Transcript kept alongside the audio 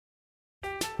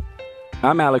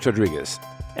I'm Alex Rodriguez.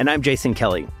 And I'm Jason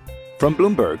Kelly. From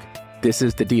Bloomberg, this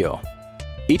is The Deal.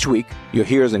 Each week, you'll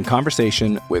hear us in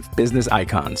conversation with business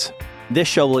icons. This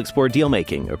show will explore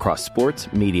deal-making across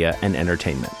sports, media, and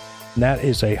entertainment. That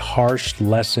is a harsh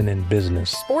lesson in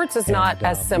business. Sports is not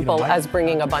as simple as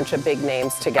bringing a bunch of big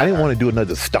names together. I didn't want to do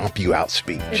another stomp you out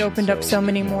speech. It opened up so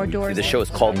many more doors. The show is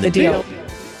called The Deal.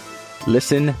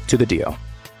 Listen to The Deal.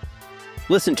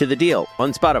 Listen to The Deal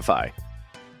on Spotify.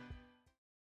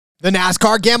 The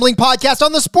NASCAR Gambling Podcast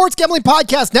on the Sports Gambling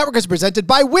Podcast Network is presented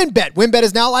by WynnBET. WynnBET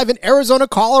is now live in Arizona,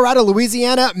 Colorado,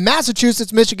 Louisiana,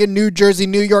 Massachusetts, Michigan, New Jersey,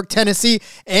 New York, Tennessee,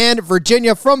 and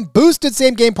Virginia. From boosted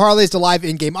same-game parlays to live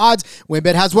in-game odds,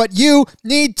 WynnBET has what you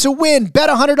need to win.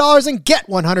 Bet $100 and get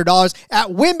 $100 at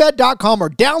WynnBET.com or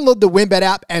download the WynnBET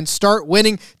app and start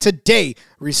winning today.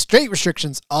 State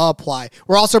restrictions apply.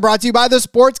 We're also brought to you by the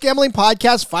Sports Gambling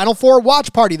Podcast Final Four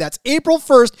Watch Party. That's April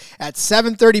 1st at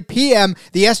 7:30 p.m.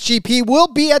 The SGP will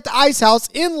be at the Ice House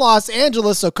in Los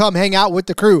Angeles, so come hang out with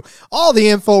the crew. All the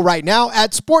info right now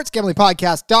at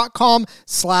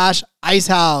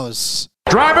sportsgamblingpodcast.com/icehouse.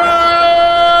 Driver,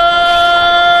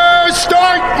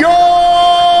 start your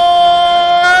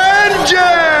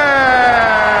engine!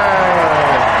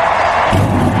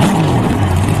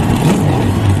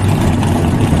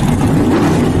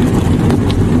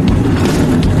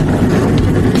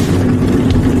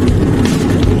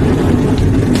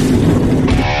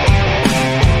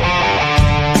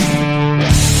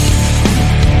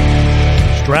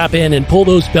 Strap in and pull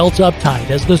those belts up tight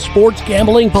as the Sports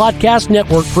Gambling Podcast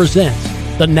Network presents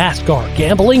the NASCAR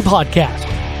Gambling Podcast.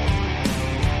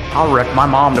 I'll wreck my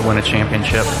mom to win a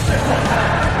championship.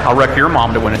 I'll wreck your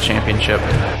mom to win a championship.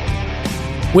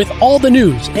 With all the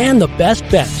news and the best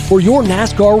bets for your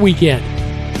NASCAR weekend.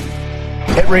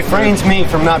 It refrains me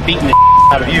from not beating the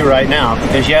out of you right now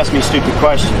because you ask me stupid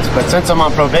questions. But since I'm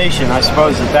on probation, I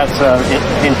suppose that's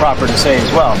improper to say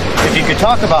as well. If you could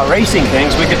talk about racing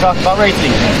things, we could talk about racing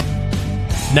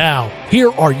things. Now,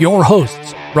 here are your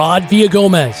hosts, Rod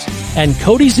Villagomez and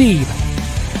Cody Zeeb.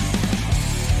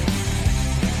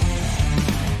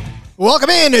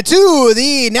 Welcome in to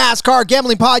the NASCAR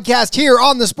Gambling Podcast here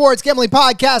on the Sports Gambling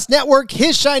Podcast Network.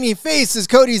 His shiny face is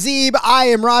Cody Zeeb. I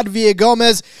am Rod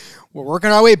Villagomez. We're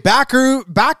working our way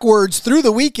backwards through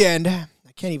the weekend. I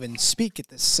can't even speak at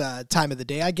this time of the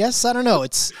day, I guess. I don't know.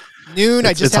 It's noon.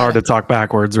 It's hard to talk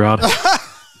backwards, Rod.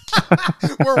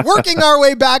 We're working our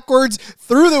way backwards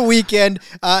through the weekend.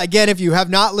 Again, if you have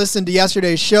not listened to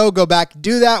yesterday's show, go back and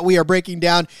do that. We are breaking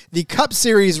down the Cup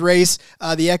Series race,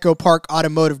 the Echo Park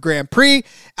Automotive Grand Prix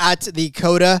at the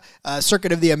COTA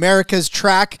Circuit of the Americas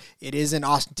track. It is in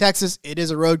Austin, Texas. It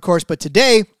is a road course, but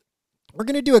today we're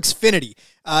going to do Xfinity.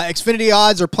 Xfinity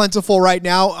odds are plentiful right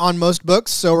now on most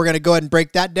books, so we're going to go ahead and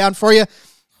break that down for you.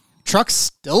 Truck's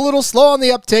still a little slow on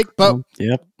the uptake, but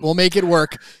we'll make it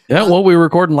work. Yeah, well, we were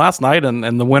recording last night,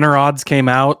 and the winter odds came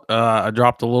out. I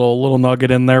dropped a little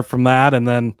nugget in there from that, and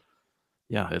then,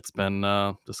 it's been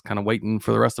just kind of waiting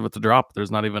for the rest of it to drop. There's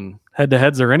not even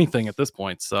head-to-heads or anything at this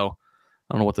point, so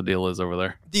I don't know what the deal is over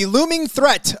there. The looming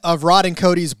threat of Rod and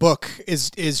Cody's book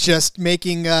is just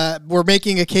making we're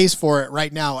making a case for it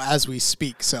right now as we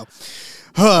speak. So,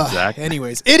 exactly.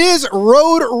 Anyways, it is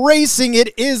road racing.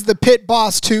 It is the Pit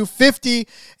Boss 250.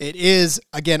 It is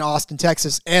again Austin,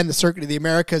 Texas, and the Circuit of the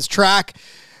Americas track.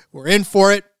 We're in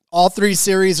for it. All three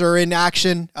series are in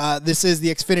action. This is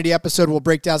the Xfinity episode. We'll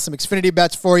break down some Xfinity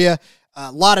bets for you. A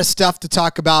lot of stuff to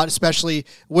talk about, especially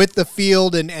with the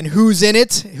field and who's in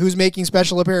it, who's making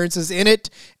special appearances in it,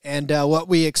 and what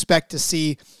we expect to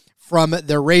see from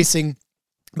the racing.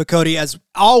 But Cody, as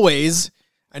always,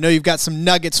 I know you've got some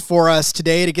nuggets for us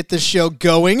today to get this show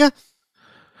going.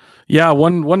 Yeah,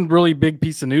 one really big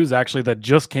piece of news actually that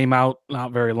just came out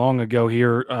not very long ago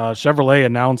here. Chevrolet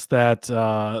announced that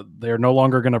they're no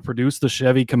longer going to produce the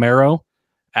Chevy Camaro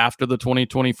after the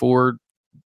 2024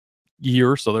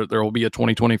 year. So there will be a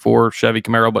 2024 Chevy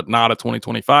Camaro, but not a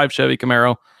 2025 Chevy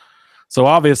Camaro. So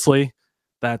obviously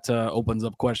that opens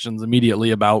up questions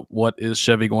immediately about what is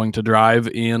Chevy going to drive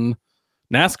in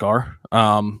NASCAR.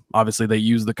 Obviously they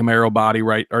use the Camaro body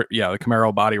the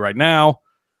Camaro body right now.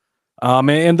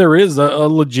 And there is a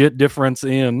legit difference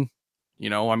in,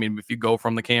 if you go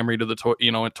from the Camry to the,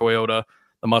 Toyota,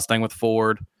 the Mustang with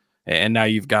Ford, and now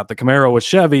you've got the Camaro with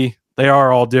Chevy, they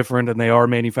are all different and they are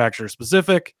manufacturer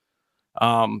specific.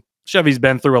 Chevy's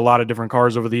been through a lot of different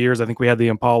cars over the years. I think we had the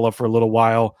Impala for a little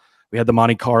while. We had the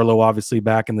Monte Carlo, obviously,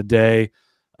 back in the day.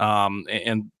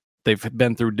 And they've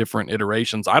been through different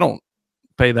iterations. I don't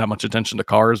pay that much attention to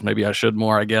cars. Maybe I should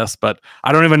more, I guess, but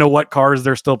I don't even know what cars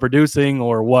they're still producing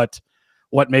or what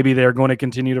maybe they're going to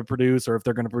continue to produce, or if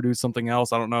they're going to produce something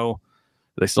else. I don't know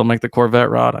they still make the Corvette,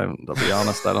 Rod? I'll be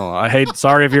honest, I don't know.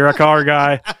 Sorry if you're a car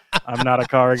guy. I'm not a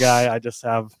car guy. I just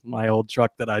have my old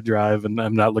truck that I drive, and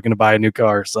I'm not looking to buy a new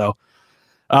car. So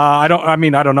I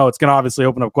don't know. It's going to obviously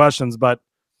open up questions, but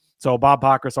so Bob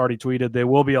Pockrass already tweeted they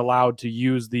will be allowed to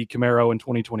use the Camaro in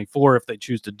 2024 if they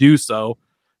choose to do so,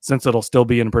 since it'll still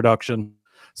be in production.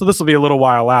 So this will be a little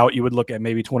while out. You would look at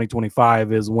maybe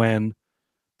 2025 is when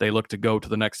they look to go to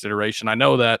the next iteration. I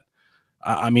know that,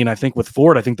 I think with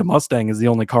Ford, I think the Mustang is the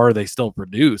only car they still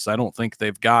produce. I don't think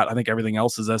I think everything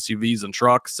else is SUVs and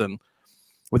trucks, and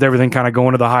with everything kind of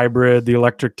going to the hybrid, the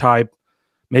electric type,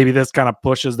 maybe this kind of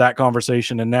pushes that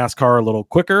conversation in NASCAR a little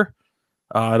quicker.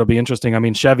 It'll be interesting. I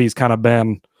mean, Chevy's kind of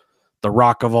been the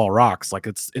rock of all rocks. Like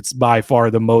it's by far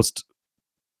the most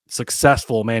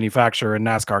successful manufacturer in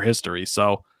NASCAR history.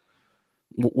 So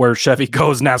where Chevy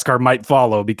goes, NASCAR might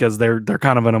follow because they're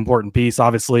kind of an important piece.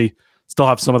 Obviously, still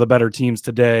have some of the better teams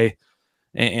today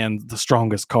and the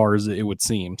strongest cars, it would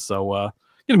seem. So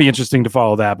going to be interesting to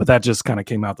follow that, but that just kind of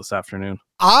came out this afternoon.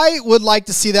 I would like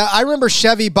to see that. I remember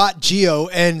Chevy bought Geo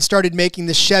and started making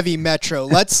the Chevy Metro.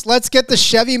 Let's get the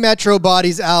Chevy Metro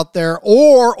bodies out there,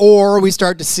 or we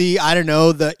start to see, I don't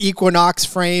know, the Equinox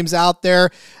frames out there.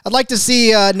 I'd like to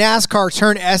see NASCAR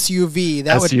turn SUV.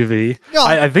 SUV.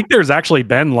 I think there's actually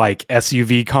been like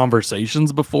SUV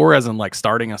conversations before, as in like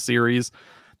starting a series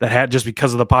that had, just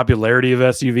because of the popularity of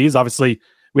SUVs. Obviously,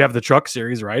 we have the truck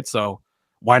series, right? So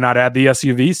why not add the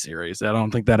SUV series? I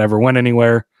don't think that ever went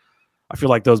anywhere. I feel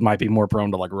like those might be more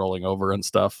prone to like rolling over and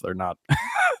stuff. They're not.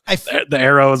 The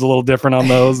Aero is a little different on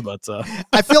those, but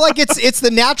I feel like it's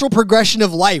the natural progression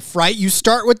of life, right? You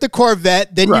start with the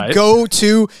Corvette, then you go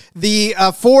to the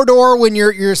 4-door when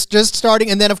you're just starting,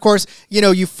 and then of course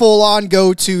you full on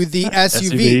go to the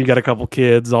SUV. You got a couple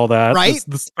kids, all that, right?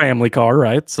 This family car,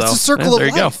 right? So it's a circle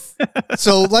of life.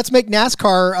 So let's make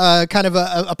NASCAR kind of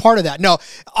a part of that. No,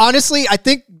 honestly, I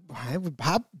think I would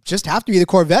just have to be the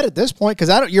Corvette at this point,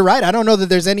 because you're right. I don't know that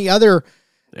there's any other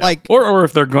or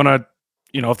if they're gonna,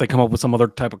 if they come up with some other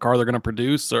type of car they're gonna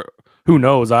produce, or who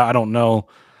knows? I don't know.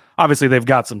 Obviously, they've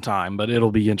got some time, but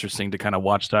it'll be interesting to kind of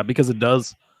watch that, because it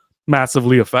does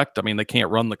massively affect. I mean, they can't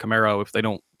run the Camaro if they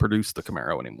don't produce the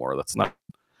Camaro anymore. That's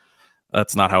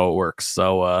not how it works.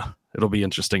 So it'll be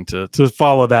interesting to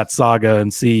follow that saga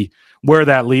and see where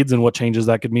that leads and what changes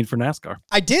that could mean for NASCAR.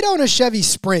 I did own a Chevy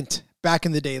Sprint back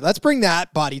in the day. Let's bring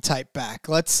that body type back.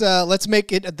 Let's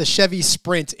make it the Chevy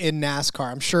Sprint in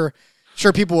NASCAR. I'm sure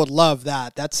people would love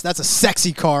that. That's a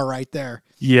sexy car right there.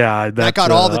 Yeah, that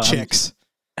got all the chicks.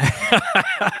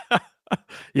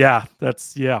 Yeah,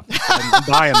 I'm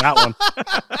buying that one.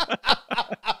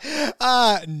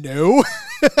 No.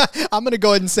 I'm going to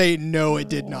go ahead and say no, it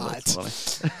did not.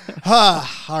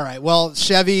 All right. Well,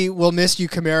 Chevy, we'll miss you,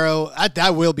 Camaro.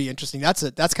 That will be interesting.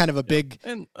 That's kind of a big.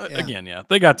 And again,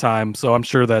 they got time, so I'm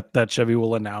sure that Chevy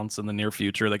will announce in the near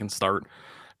future. They can start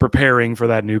preparing for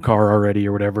that new car already,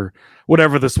 or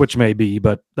whatever the switch may be.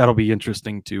 But that'll be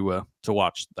interesting to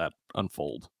watch that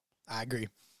unfold. I agree.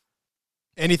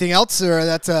 Anything else, or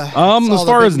that's as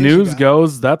far as news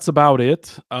goes, that's about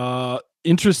it.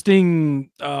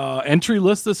 Interesting entry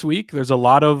list this week. There's a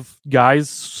lot of guys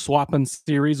swapping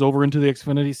series over into the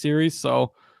Xfinity series,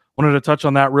 so wanted to touch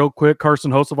on that real quick.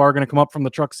 Carson Hocevar going to come up from the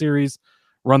truck series,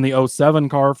 run the 07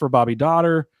 car for Bobby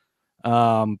Dotter.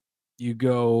 You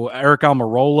go, Eric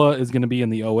Almirola is going to be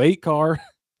in the 08 car,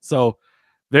 so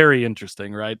very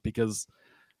interesting, right? Because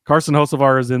Carson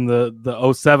Hocevar is in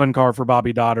the 07 car for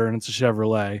Bobby Dotter, and it's a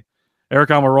Chevrolet. Eric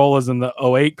Almirola is in the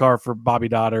 08 car for Bobby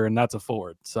Dotter, and that's a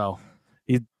Ford. So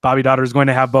Bobby Dotter is going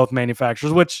to have both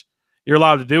manufacturers, which you're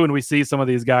allowed to do. And we see some of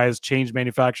these guys change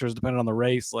manufacturers depending on the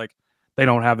race. Like, they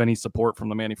don't have any support from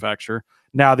the manufacturer.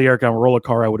 Now the Eric Almirola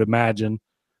car, I would imagine,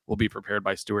 will be prepared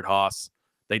by Stewart-Haas.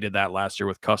 They did that last year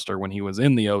with Custer when he was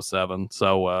in the 07.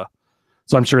 So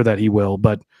I'm sure that he will.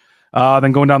 But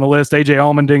then going down the list, AJ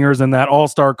Allmendinger's in that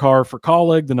all-star car for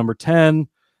Kaulig, the number 10.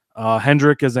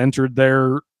 Hendrick has entered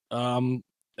their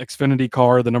Xfinity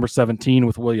car, the number 17,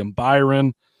 with William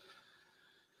Byron.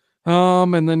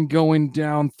 And then going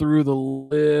down through the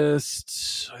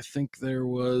list, I think there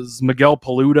was Miguel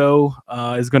Paludo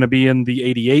is going to be in the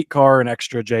 88 car, an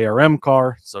extra JRM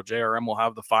car. So JRM will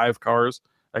have the 5 cars.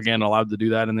 Again, allowed to do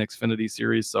that in the Xfinity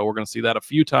series. So we're going to see that a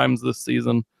few times this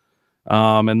season.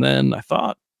 And then I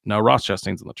thought, no, Ross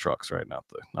Chastain's in the trucks, right? Not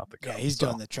the Cubs. Yeah, he's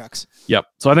doing the trucks. Yep.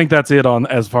 So I think that's it on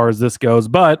as far as this goes.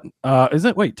 But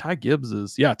Ty Gibbs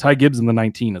in the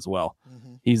 19 as well.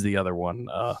 Mm-hmm. He's the other one.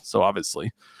 So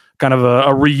obviously kind of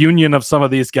a reunion of some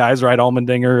of these guys, right?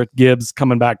 Allmendinger, Gibbs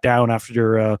coming back down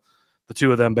after the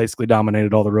two of them basically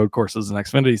dominated all the road courses in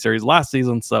Xfinity series last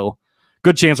season. So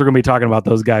good chance we're going to be talking about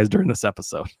those guys during this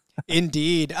episode.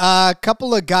 Indeed. A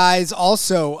couple of guys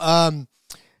also.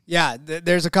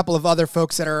 There's a couple of other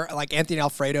folks that are like Anthony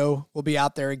Alfredo will be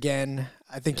out there again.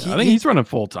 I think he's running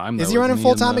full time. Is he running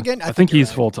full time again? I think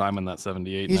he's full time in that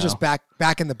 78. He's just back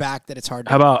in the back that it's hard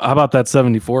to. How about that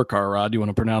 74 car, Rod? Do you want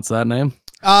to pronounce that name?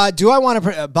 Do I want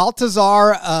to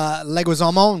Baltazar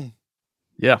Leguizamon?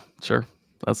 Yeah, sure.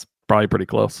 That's probably pretty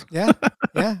close. Yeah.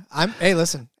 Hey,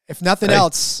 listen. If nothing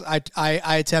else, I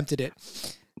attempted it.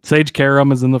 Sage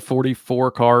Karam is in the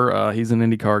 44 car. He's an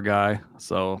IndyCar guy,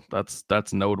 so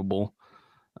that's notable.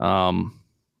 I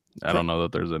don't know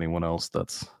that there's anyone else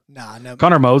that's. No.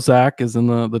 Connor Mosak is in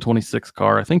the 26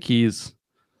 car. I think he does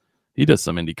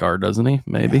some IndyCar, doesn't he?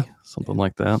 Maybe something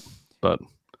like that. But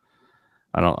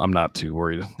I'm not too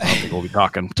worried. I don't think we'll be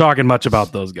talking much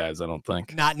about those guys. I don't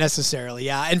think. Not necessarily.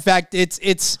 Yeah. In fact,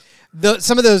 it's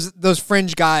some of those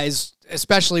fringe guys,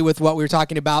 especially with what we were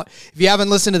talking about. If you haven't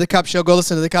listened to the Cup Show, go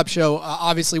listen to the Cup Show.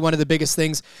 Obviously, one of the biggest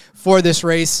things for this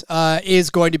race is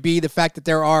going to be the fact that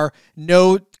there are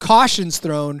no cautions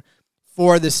thrown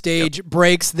for the stage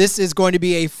breaks. This is going to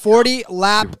be a 48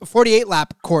 lap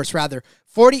course,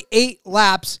 48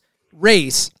 laps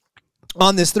race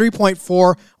on this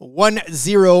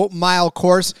 3.410 mile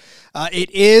course. It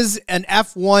is an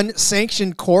F1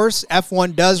 sanctioned course.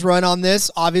 F1 does run on this.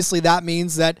 Obviously, that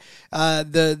means that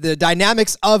the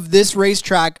dynamics of this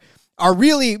racetrack are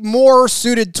really more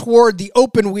suited toward the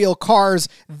open wheel cars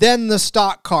than the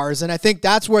stock cars. And I think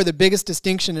that's where the biggest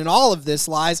distinction in all of this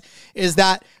lies, is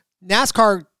that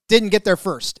NASCAR didn't get there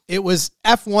first. It was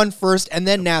F1 first, and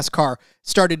then NASCAR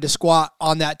started to squat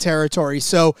on that territory.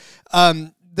 So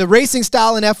the racing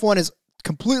style in F1 is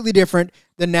completely different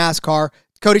than NASCAR.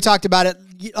 Cody talked about it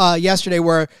yesterday,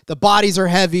 where the bodies are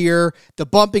heavier, the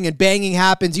bumping and banging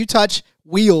happens. You touch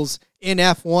wheels in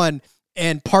F1,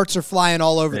 and parts are flying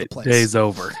all over the place. Day's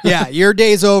over. Yeah, your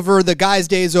day's over. The guy's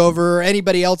day's over.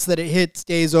 Anybody else that it hits,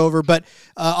 day's over. But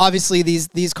obviously,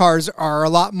 these cars are a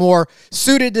lot more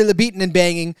suited to the beating and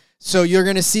banging. So you're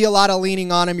going to see a lot of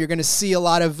leaning on them. You're going to see a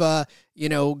lot of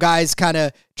guys kind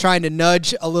of trying to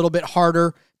nudge a little bit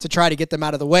harder to try to get them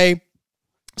out of the way.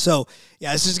 So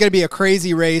yeah, this is going to be a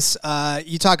crazy race.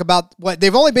 You talk about what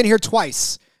they've only been here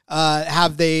twice.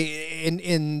 Have they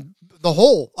in the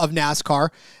whole of NASCAR?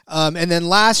 And then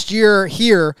last year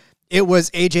here, it was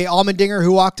AJ Allmendinger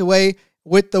who walked away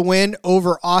with the win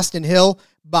over Austin Hill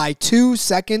by 2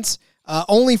 seconds.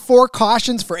 Only 4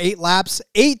 cautions for 8 laps,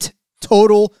 8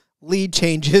 total lead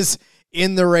changes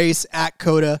in the race at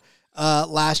COTA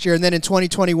last year. And then in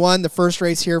 2021, the first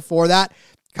race here for that,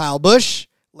 Kyle Busch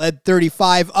led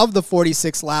 35 of the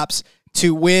 46 laps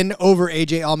to win over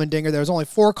AJ Allmendinger. There was only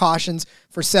 4 cautions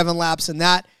for 7 laps in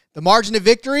that. The margin of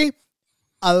victory,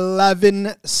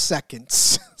 11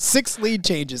 seconds. 6 lead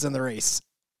changes in the race.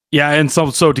 Yeah, and so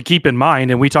to keep in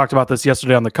mind, and we talked about this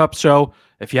yesterday on the Cup Show.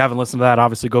 If you haven't listened to that,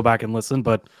 obviously go back and listen.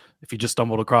 But if you just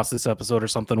stumbled across this episode or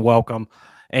something, welcome.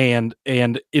 And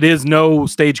it is no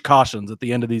stage cautions at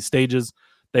the end of these stages.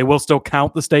 They will still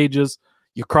count the stages.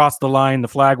 You cross the line, the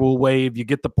flag will wave, you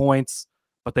get the points,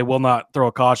 but they will not throw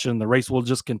a caution. The race will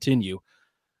just continue.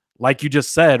 Like you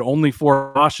just said, only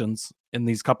 4 cautions in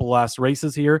these couple last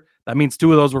races here. That means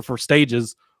 2 of those were for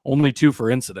stages, only 2 for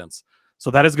incidents.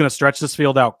 So that is going to stretch this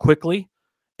field out quickly,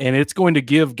 and it's going to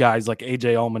give guys like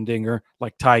AJ Allmendinger,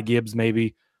 like Ty Gibbs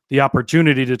maybe, the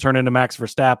opportunity to turn into Max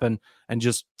Verstappen and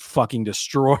just fucking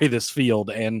destroy this field.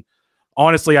 And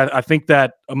honestly, I think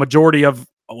that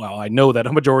I know that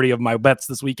a majority of my bets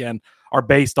this weekend are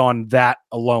based on that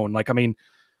alone.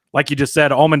 Like you just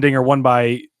said, Allmendinger won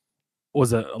by,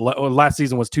 last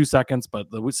season was 2 seconds, but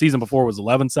the season before was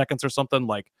 11 seconds or something,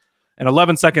 like an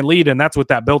 11-second lead, and that's with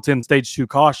that built-in stage 2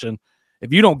 caution.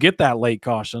 If you don't get that late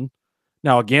caution,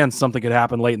 now again, something could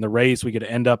happen late in the race. We could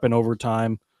end up in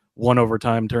overtime. 1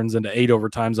 overtime turns into 8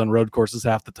 overtimes on road courses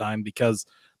half the time because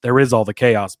there is all the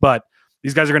chaos. But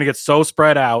these guys are going to get so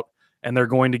spread out, and they're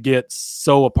going to get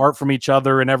so apart from each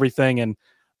other and everything. And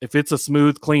if it's a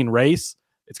smooth, clean race,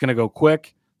 it's going to go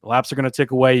quick. The laps are going to tick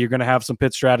away. You're going to have some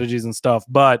pit strategies and stuff.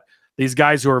 But these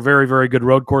guys who are very, very good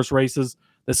road course races,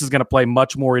 this is going to play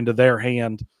much more into their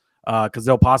hand because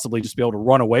they'll possibly just be able to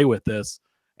run away with this.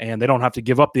 And they don't have to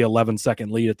give up the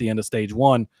 11-second lead at the end of stage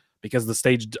 1 because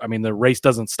the race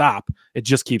doesn't stop. It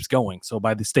just keeps going. So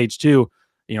by the stage 2,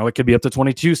 it could be up to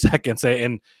 22 seconds.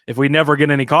 And if we never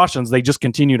get any cautions, they just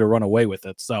continue to run away with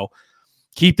it. So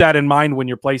keep that in mind when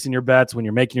you're placing your bets, when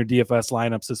you're making your DFS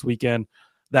lineups this weekend.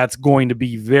 That's going to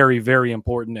be very, very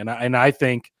important. And I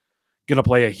think going to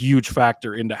play a huge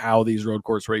factor into how these road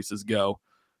course races go.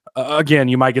 Again,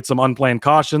 you might get some unplanned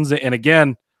cautions. And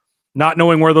again, not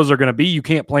knowing where those are going to be, you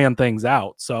can't plan things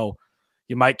out. So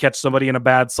you might catch somebody in a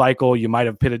bad cycle. You might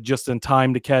have pitted just in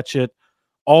time to catch it.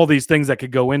 All these things that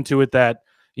could go into it that,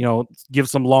 give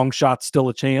some long shots still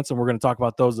a chance. And we're going to talk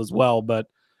about those as well. But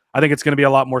I think it's going to be a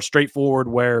lot more straightforward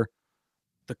where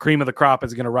the cream of the crop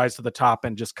is going to rise to the top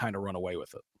and just kind of run away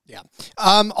with it. Yeah.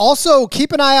 Also,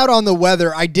 keep an eye out on the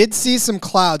weather. I did see some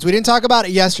clouds. We didn't talk about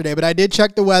it yesterday, but I did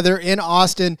check the weather in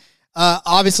Austin.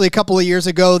 Obviously, a couple of years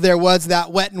ago, there was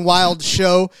that Wet and Wild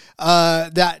show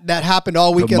that happened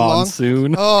all weekend long.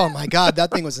 Oh, my God.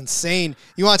 That thing was insane.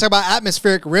 You want to talk about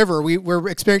atmospheric river? We're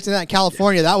experiencing that in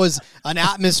California. That was an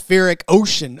atmospheric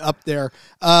ocean up there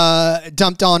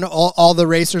dumped on all the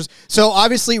racers. So,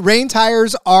 obviously, rain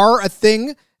tires are a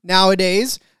thing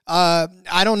nowadays.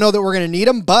 I don't know that we're going to need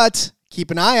them, but keep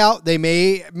an eye out. They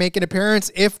may make an appearance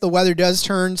if the weather does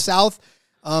turn south.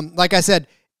 Like I said,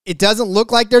 it doesn't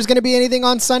look like there's going to be anything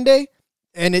on Sunday,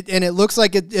 and it looks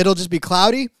like it'll just be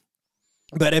cloudy.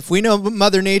 But if we know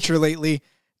Mother Nature lately,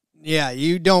 yeah,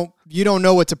 you don't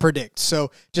know what to predict.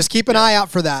 So just keep an eye out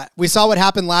for that. We saw what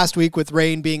happened last week with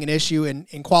rain being an issue in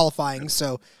qualifying,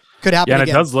 so could happen again.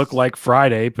 Yeah, and it does look like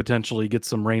Friday potentially get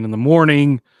some rain in the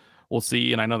morning. We'll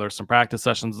see, and I know there's some practice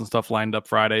sessions and stuff lined up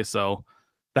Friday, so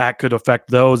that could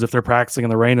affect those. If they're practicing in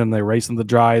the rain and they race in the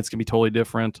dry, it's going to be totally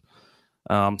different.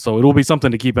 So it'll be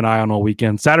something to keep an eye on all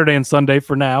weekend. Saturday and Sunday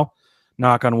for now,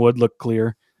 knock on wood, look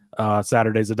clear.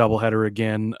 Saturday's a doubleheader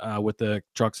again with the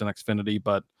Trucks and Xfinity,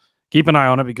 but keep an eye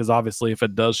on it because obviously if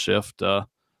it does shift,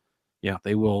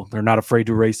 they will. They're not afraid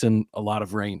to race in a lot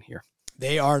of rain here.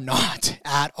 They are not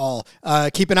at all.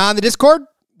 Keep an eye on the Discord.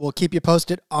 We'll keep you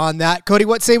posted on that. Cody,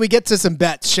 what say we get to some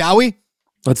bets, shall we?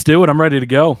 Let's do it. I'm ready to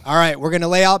go. All right, we're going to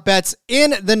lay out bets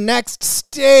in the next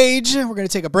stage. We're going to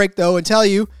take a break, though, and tell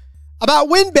you about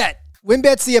WynnBET.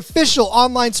 WynnBET's the official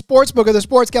online sportsbook of the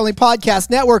Sports Gambling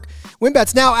Podcast Network.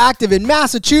 WynnBET's now active in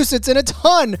Massachusetts and a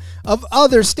ton of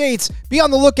other states. Be on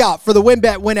the lookout for the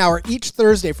WynnBET Win Hour each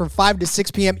Thursday from 5 to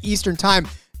 6 p.m. Eastern Time.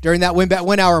 During that WynnBET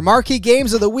Win Hour, marquee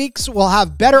games of the weeks will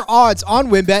have better odds on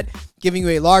WynnBET, giving you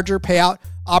a larger payout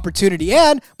opportunity.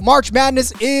 And March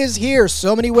Madness is here.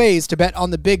 So many ways to bet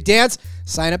on the big dance.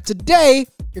 Sign up today.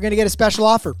 You're going to get a special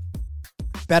offer.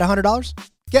 Bet $100.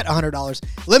 Get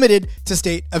 $100. Limited to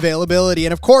state availability.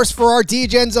 And of course, for our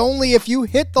DGens only, if you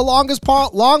hit the long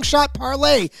shot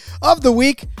parlay of the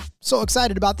week, so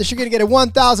excited about this, you're going to get a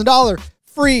 $1,000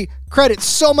 free credit.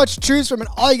 So much to choose from, and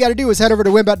all you got to do is head over to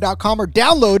wynnbet.com or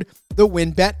download the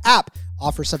WynnBET app.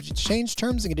 Offer subject to change.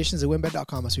 Terms and conditions at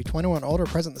wynnbet.com. Must be 21 or older.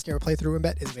 Present. The standard play through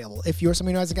WynnBET is available. If you or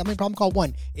somebody who has a gambling problem, call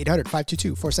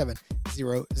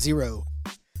 1-800-522-4700.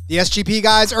 The SGP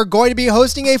guys are going to be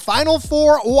hosting a Final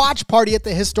Four watch party at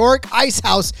the historic Ice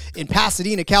House in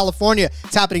Pasadena, California.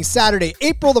 It's happening Saturday,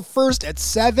 April the 1st at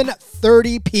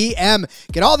 7:30 p.m.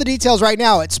 Get all the details right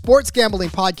now at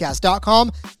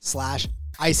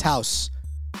sportsgamblingpodcast.com/icehouse.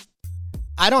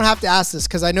 I don't have to ask this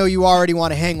because I know you already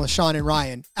want to hang with Sean and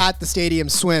Ryan at the Stadium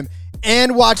Swim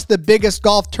and watch the biggest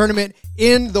golf tournament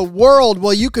in the world.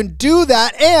 Well, you can do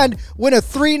that and win a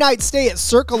 3-night stay at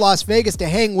Circa Las Vegas to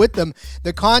hang with them.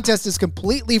 The contest is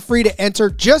completely free to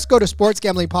enter. Just go to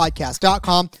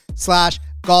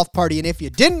sportsgamblingpodcast.com/golf party. And if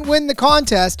you didn't win the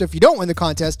contest, if you don't win the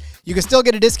contest, you can still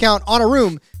get a discount on a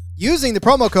room using the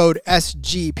promo code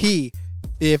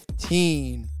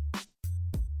SGP15.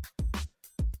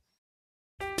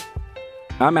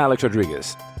 I'm Alex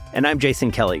Rodriguez. And I'm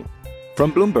Jason Kelly.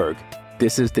 From Bloomberg,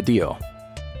 this is The Deal.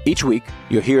 Each week,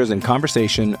 you'll hear us in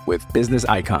conversation with business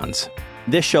icons.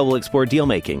 This show will explore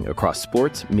deal-making across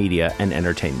sports, media, and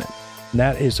entertainment.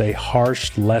 That is a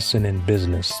harsh lesson in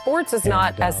business. Sports is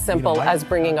not as simple as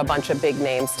bringing a bunch of big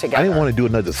names together. I didn't want to do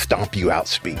another stomp you out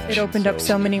speech. It opened up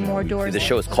so many more doors. The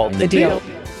show is called The Deal.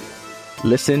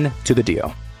 Listen to The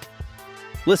Deal.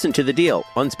 Listen to The Deal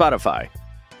on Spotify.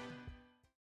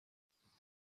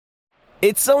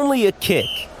 It's only a kick,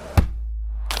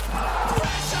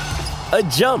 a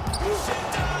jump,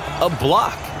 a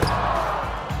block.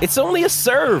 It's only a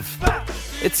serve.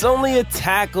 It's only a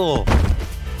tackle,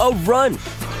 a run.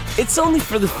 It's only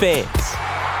for the fans.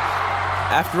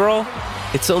 After all,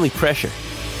 it's only pressure.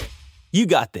 You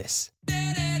got this.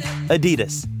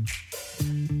 Adidas.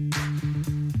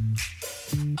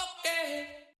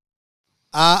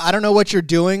 I don't know what you're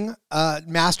doing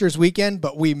Masters weekend,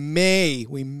 but we may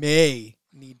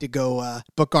need to go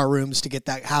book our rooms to get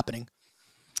that happening.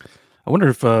 I wonder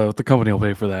if the company will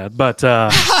pay for that, but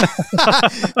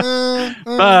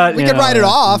we can write it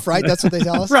off, right? That's what they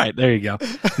tell us. Right, there you go.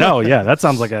 No, yeah, that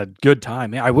sounds like a good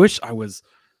time. I wish I was.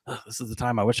 This is the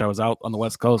time I wish I was out on the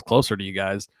West Coast, closer to you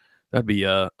guys. That'd be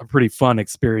a pretty fun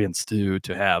experience to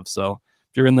have. So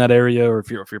you're in that area, or if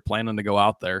you're planning to go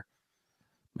out there,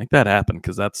 make that happen,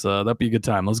 because that'd be a good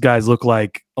time. Those guys look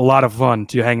like a lot of fun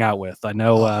to hang out with. I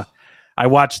know I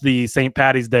watched the St.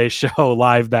 Patty's Day show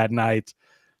live that night.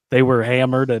 They were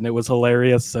hammered, and it was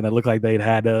hilarious, and it looked like they'd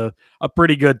had a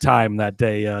pretty good time that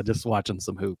day just watching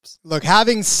some hoops. Look,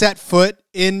 having set foot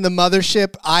in the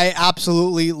mothership, I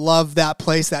absolutely love that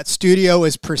place. That studio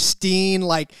is pristine.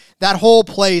 Like, that whole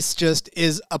place just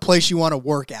is a place you want to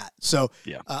work at. So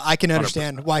I can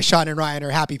understand 100%. Why Sean and Ryan are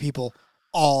happy people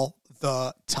all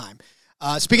the time.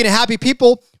 Speaking of happy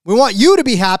people, we want you to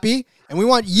be happy, and we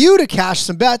want you to cash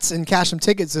some bets and cash some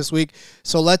tickets this week.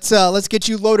 So let's get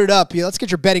you loaded up. Let's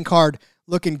get your betting card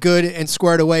looking good and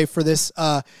squared away for this.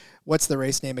 What's the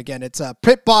race name again? It's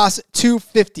Pit Boss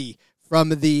 250 from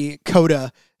the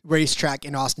COTA racetrack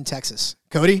in Austin, Texas.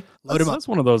 Cody, load him up. That's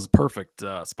one of those perfect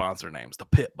sponsor names, the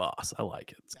Pit Boss. I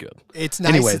like it. It's good. It's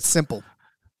nice. Anyways, it's simple.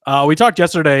 We talked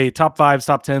yesterday, top 5s,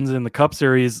 top 10s in the Cup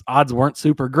Series. Odds weren't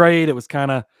super great. It was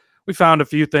kind of, we found a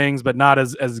few things, but not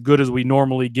as good as we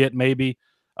normally get, maybe.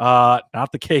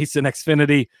 Not the case in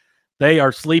Xfinity. They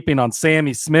are sleeping on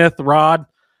Sammy Smith. Rod,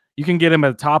 you can get him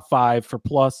at top 5 for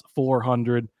plus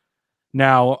 400.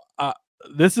 Now,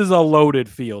 this is a loaded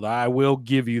field. I will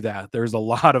give you that. There's a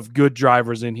lot of good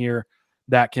drivers in here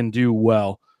that can do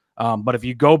well. But if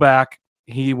you go back,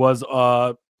 he was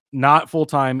not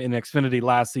full-time in Xfinity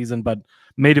last season, but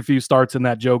made a few starts in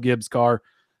that Joe Gibbs car.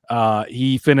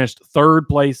 He finished 3rd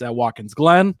place at Watkins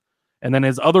Glen, and then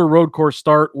his other road course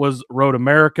start was Road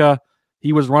America.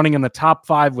 He was running in the top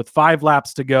 5 with 5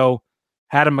 laps to go,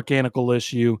 had a mechanical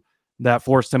issue that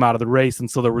forced him out of the race, and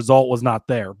so the result was not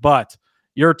there. But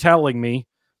you're telling me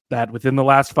that within the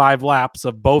last 5 laps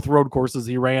of both road courses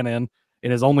he ran in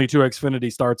his only 2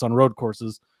 Xfinity starts on road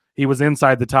courses, he was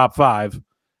inside the top 5,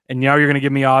 and now you're going to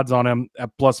give me odds on him at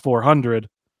plus 400.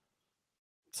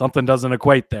 Something doesn't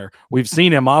equate there. We've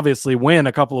seen him obviously win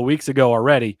a couple of weeks ago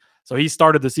already, so he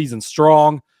started the season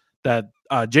strong. That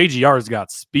JGR's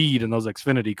got speed in those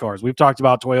Xfinity cars. We've talked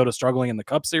about Toyota struggling in the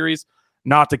Cup Series,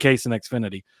 not the case in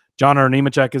Xfinity. John Hunter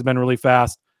Nemechek has been really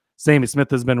fast. Sammy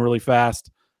Smith has been really fast.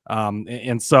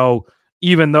 And so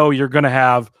even though you're going to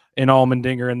have an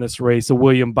Allmendinger in this race, a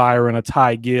William Byron, a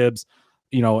Ty Gibbs,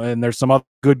 and there's some other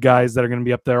good guys that are going to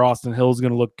be up there. Austin Hill's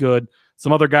going to look good.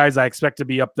 Some other guys I expect to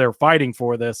be up there fighting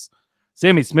for this.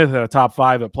 Sammy Smith at a top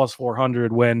 5 at plus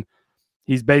 400 when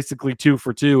he's basically 2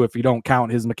 for 2 if you don't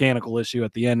count his mechanical issue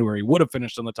at the end where he would have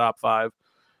finished in the top 5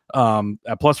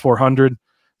 at plus 400.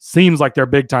 Seems like they're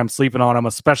big time sleeping on him,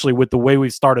 especially with the way we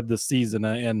started this season,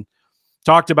 and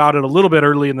talked about it a little bit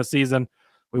early in the season.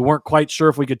 We weren't quite sure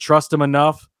if we could trust him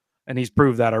enough, and he's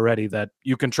proved that already, that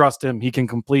you can trust him. He can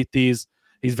complete these.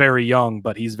 He's very young,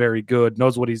 but he's very good,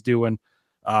 knows what he's doing.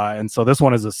 And so this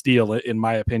one is a steal, in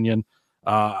my opinion.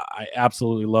 I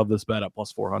absolutely love this bet at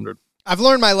plus 400. I've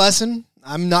learned my lesson.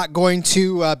 I'm not going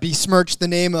to besmirch the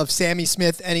name of Sammy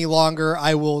Smith any longer.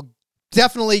 I will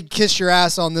definitely kiss your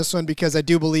ass on this one because I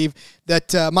do believe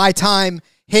that my time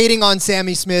hating on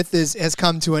Sammy Smith has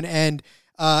come to an end.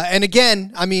 And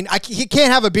again, I mean, he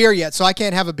can't have a beer yet, so I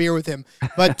can't have a beer with him.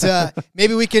 But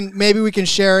maybe we can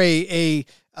share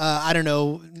I don't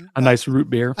know, a nice root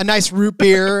beer. A nice root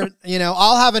beer.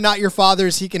 I'll have a Not Your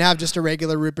Father's. He can have just a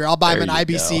regular root beer. I'll buy him an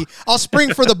IBC. I'll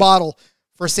spring for the bottle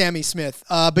for Sammy Smith.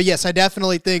 But yes, I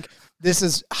definitely think this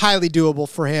is highly doable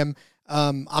for him.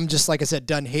 I'm just, like I said,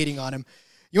 done hating on him.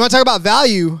 You want to talk about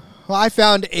value? Well, I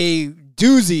found a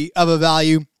doozy of a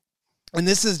value, and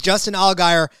this is Justin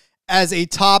Allgaier as a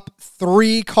top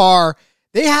 3 car.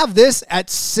 They have this at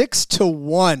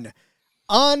 6-1.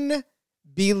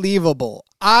 Unbelievable.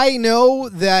 I know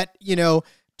that,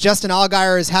 Justin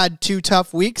Allgaier has had 2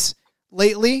 tough weeks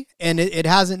lately, and it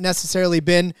hasn't necessarily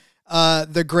been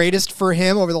the greatest for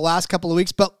him over the last couple of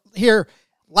weeks. But here,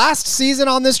 last season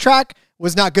on this track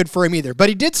was not good for him either. But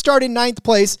he did start in 9th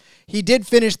place. He did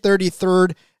finish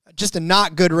 33rd. Just a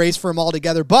not good race for him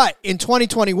altogether. But in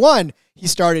 2021, he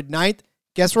started 9th.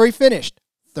 Guess where he finished?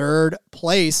 3rd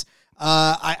place.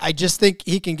 I just think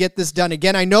he can get this done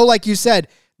again. I know, like you said,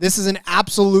 this is an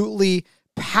absolutely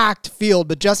packed field,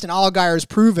 but Justin Allgaier has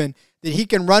proven that he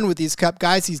can run with these Cup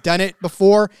guys. He's done it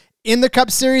before in the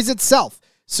Cup Series itself.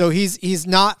 So he's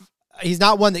not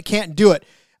one that can't do it.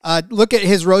 Look at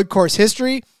his road course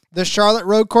history. The Charlotte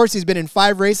road course, he's been in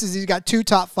 5 races. He's got 2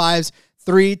 top 5s,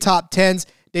 3 top 10s.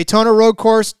 Daytona road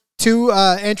course, 2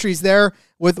 entries there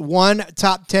with 1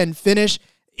 top 10 finish.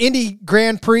 Indy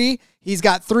Grand Prix, he's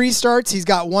got 3 starts. He's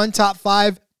got 1 top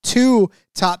 5, 2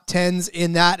 top 10s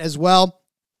in that as well.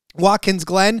 Watkins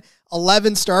Glen,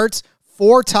 11 starts,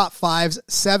 4 top 5s,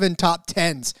 7 top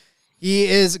 10s. He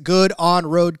is good on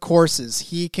road courses.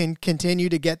 He can continue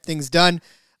to get things done.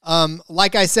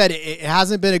 Like I said, it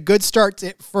hasn't been a good start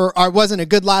or wasn't a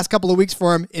good last couple of weeks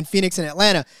for him in Phoenix and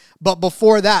Atlanta. But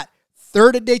before that,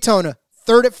 third at Daytona,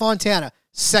 third at Fontana,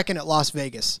 second at Las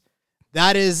Vegas.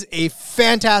 That is a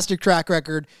fantastic track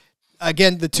record.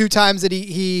 Again, the 2 times that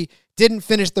he didn't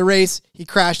finish the race, he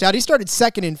crashed out. He started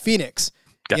second in Phoenix.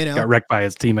 Got wrecked by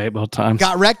his teammate both times.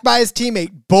 Got wrecked by his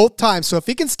teammate both times. So if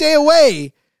he can stay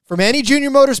away from any Junior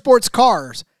Motorsports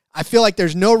cars, I feel like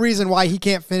there's no reason why he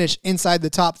can't finish inside the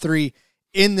top 3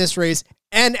 in this race.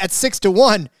 And at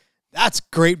 6-1, that's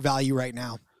great value right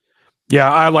now. Yeah,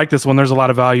 I like this one. There's a lot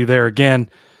of value there. Again,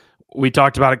 we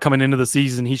talked about it coming into the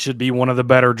season. He should be one of the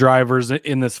better drivers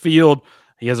in this field.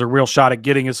 He has a real shot at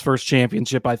getting his first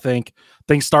championship, I think.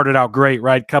 Things started out great,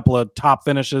 right? Couple of top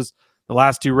finishes. The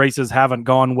last 2 races haven't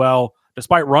gone well,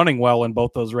 despite running well in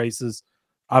both those races.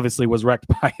 Obviously was wrecked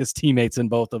by his teammates in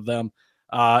both of them.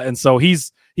 And so he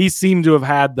seemed to have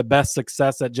had the best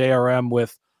success at JRM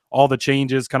with all the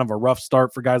changes, kind of a rough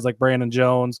start for guys like Brandon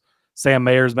Jones. Sam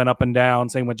Mayer's been up and down,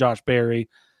 same with Josh Berry.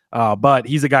 But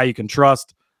he's a guy you can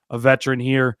trust, a veteran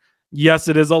here. Yes,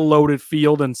 it is a loaded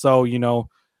field, and so,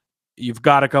 you've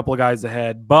got a couple of guys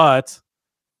ahead, but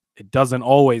it doesn't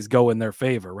always go in their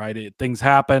favor, right? Things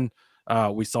happen.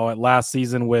 We saw it last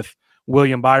season with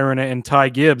William Byron and Ty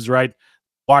Gibbs, right?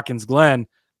 Watkins Glen,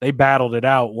 they battled it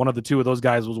out. One of the 2 of those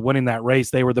guys was winning that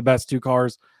race. They were the best 2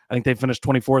 cars. I think they finished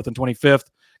 24th and 25th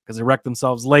because they wrecked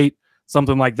themselves late,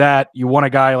 something like that. You want a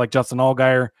guy like Justin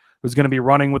Allgaier who's going to be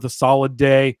running with a solid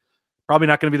day. Probably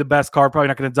not going to be the best car, probably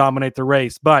not going to dominate the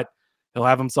race, but he'll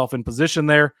have himself in position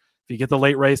there. If you get the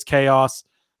late race chaos,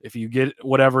 if you get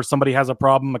whatever, somebody has a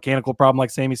problem, mechanical problem like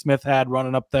Sammy Smith had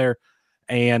running up there,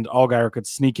 and Allgaier could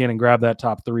sneak in and grab that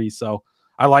top 3. So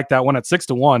I like that one at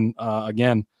 6-1.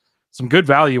 Again, some good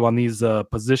value on these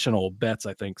positional bets,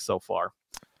 I think, so far.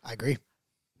 I agree.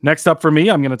 Next up for me,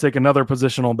 I'm going to take another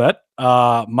positional bet.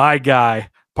 My guy,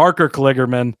 Parker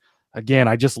Kligerman. Again,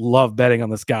 I just love betting on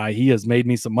this guy. He has made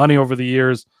me some money over the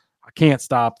years. I can't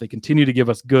stop. They continue to give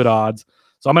us good odds.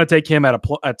 So I'm going to take him at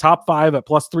a top 5 at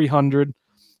plus 300.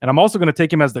 And I'm also going to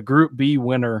take him as the Group B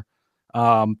winner.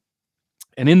 And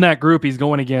in that group, he's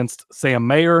going against Sam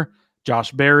Mayer,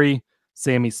 Josh Berry,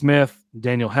 Sammy Smith,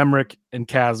 Daniel Hemrick, and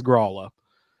Kaz Gralla.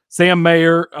 Sam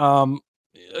Mayer,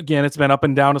 again, it's been up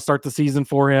and down to start the season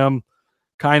for him.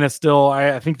 Kind of still,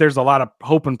 I think there's a lot of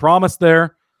hope and promise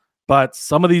there. But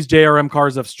some of these JRM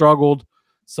cars have struggled.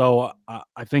 So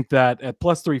I think that at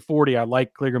plus 340, I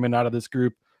like Kligerman out of this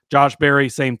group. Josh Berry,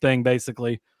 same thing,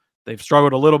 basically. They've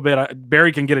struggled a little bit.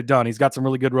 Berry can get it done. He's got some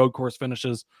really good road course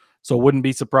finishes, so wouldn't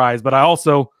be surprised. But I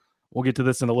also, we'll get to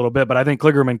this in a little bit, but I think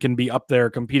Kligerman can be up there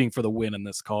competing for the win in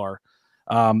this car.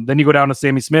 Then you go down to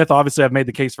Sammy Smith. Obviously, I've made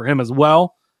the case for him as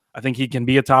well. I think he can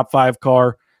be a top 5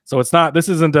 car. So this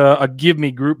isn't a give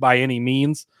me group by any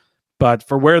means. But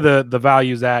for where the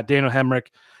value's at, Daniel Hemrick,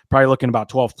 probably looking about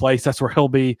 12th place. That's where he'll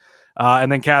be.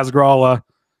 And then Kaz Gralla,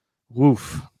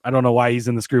 I don't know why he's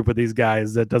in this group with these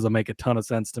guys. That doesn't make a ton of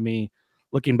sense to me.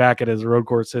 Looking back at his road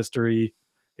course history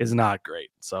is not great.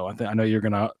 So I know you're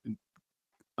going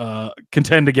to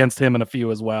contend against him in a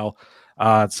few as well.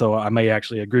 So I may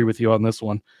actually agree with you on this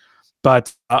one.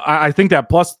 But I think that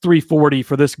plus 340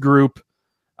 for this group,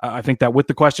 I think that with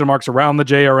the question marks around the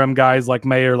JRM guys like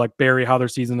Mayer, like Berry, how their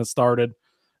season has started,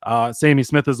 Sammy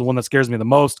Smith is the one that scares me the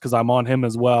most because I'm on him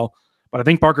as well. But I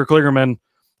think Parker Kligerman,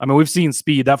 we've seen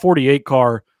speed. That 48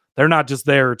 car, they're not just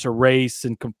there to race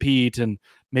and compete and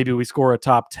maybe we score a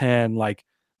top 10. Like,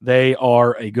 they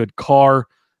are a good car,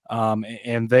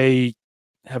 and they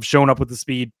have shown up with the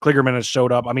speed. Kligerman has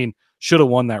showed up. Should have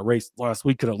won that race last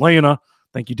week at Atlanta.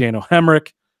 Thank you, Daniel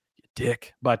Hemrick. You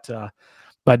dick. But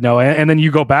no. And then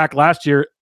you go back last year,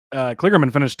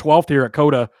 Kligerman finished 12th here at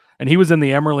COTA, and he was in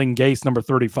the Emerling Gase number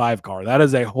 35 car. That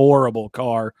is a horrible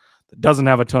car that doesn't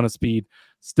have a ton of speed.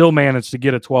 Still managed to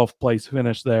get a 12th place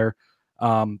finish there.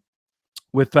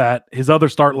 With that, his other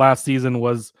start last season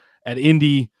was at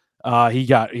Indy.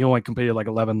 He only completed like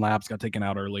 11 laps, got taken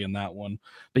out early in that one.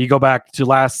 But you go back to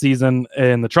last season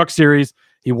in the Truck Series,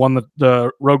 he won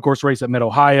the road course race at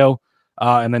Mid-Ohio.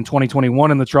 And then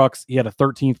 2021 in the trucks, he had a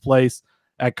 13th place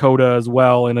at COTA as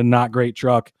well in a not great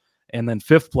truck. And then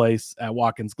 5th place at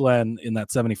Watkins Glen in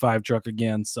that 75 truck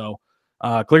again. So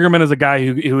Kligerman is a guy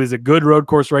who is a good road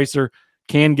course racer,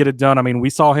 can get it done. We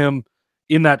saw him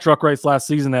in that truck race last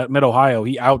season at Mid-Ohio.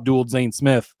 He outdueled Zane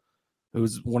Smith,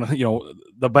 who's one of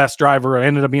the best driver,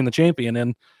 ended up being the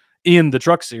champion in the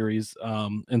Truck Series.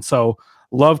 And so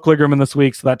love Kligerman this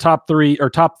week. So that top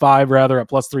 5 at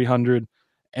plus 300,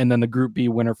 and then the Group B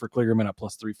winner for Kligerman at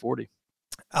plus 340.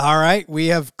 All right, we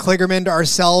have Kligerman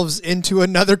ourselves into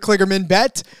another Kligerman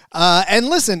bet. And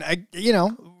listen,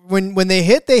 when they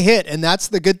hit, and that's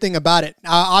the good thing about it.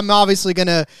 I'm obviously going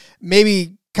to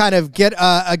maybe kind of get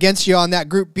against you on that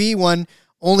Group B one,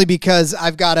 only because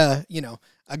I've got a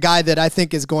guy that I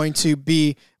think is going to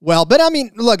be well. But I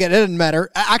mean, look, it doesn't matter.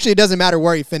 Actually, it doesn't matter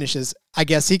where he finishes. I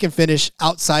guess he can finish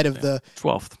outside of the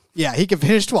 12th. Yeah, he can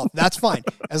finish 12th. That's fine,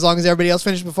 as long as everybody else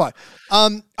finishes before.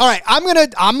 All right, I'm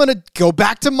gonna go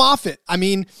back to Moffitt. I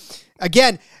mean,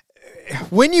 again,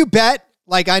 when you bet,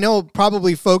 like I know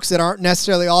probably folks that aren't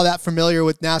necessarily all that familiar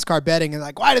with NASCAR betting and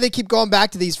like, why do they keep going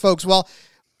back to these folks? Well,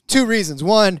 two reasons.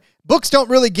 One, books don't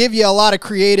really give you a lot of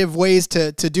creative ways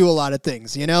to do a lot of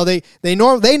things. You know, they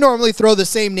normally throw the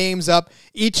same names up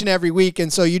each and every week,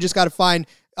 and so you just got to find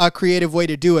a creative way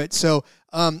to do it. So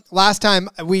last time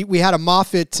we had a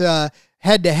Moffitt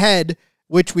head-to-head,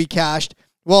 which we cashed.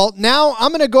 Well, now I'm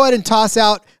going to go ahead and toss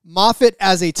out Moffitt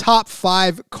as a top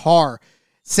 5 car.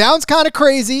 Sounds kind of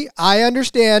crazy. I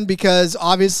understand, because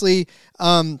obviously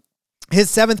his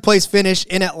 7th place finish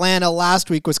in Atlanta last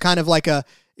week was kind of like I'm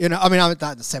not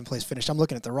the 7th place finish. I'm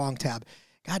looking at the wrong tab.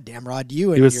 God damn, Rod, he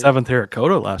was 7th here at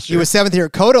COTA last year. He was 7th here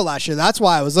at COTA last year. That's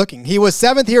why I was looking. He was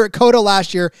 7th here at COTA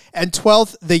last year and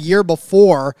 12th the year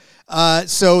before.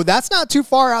 So that's not too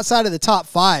far outside of the top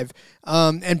 5.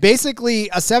 And basically,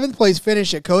 a 7th place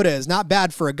finish at COTA is not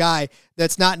bad for a guy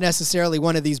that's not necessarily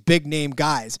one of these big name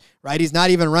guys, right? He's not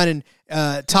even running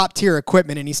top tier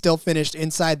equipment, and he still finished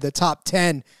inside the top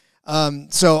 10.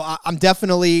 So I'm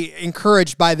definitely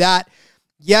encouraged by that.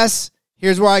 Yes,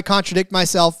 here's where I contradict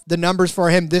myself. The numbers for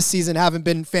him this season haven't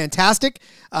been fantastic.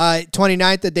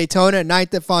 29th at Daytona,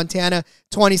 9th at Fontana,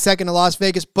 22nd at Las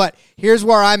Vegas. But here's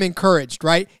where I'm encouraged,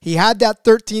 right? He had that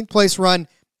 13th place run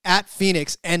at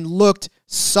Phoenix and looked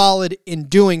solid in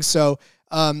doing so.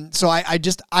 So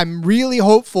I'm really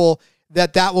hopeful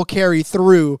that will carry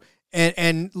through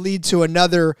and lead to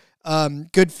another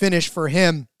good finish for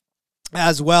him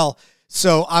as well.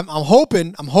 So I'm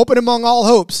hoping among all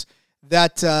hopes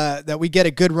that we get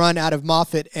a good run out of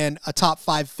Moffitt and a top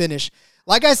 5 finish.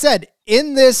 Like I said,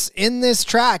 in this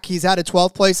track, he's had a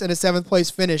 12th place and a 7th place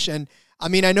finish. And I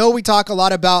mean, I know we talk a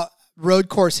lot about road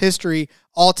course history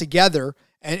altogether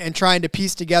and trying to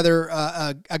piece together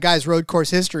a guy's road course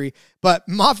history, but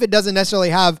Moffitt doesn't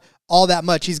necessarily have all that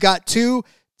much. He's got 2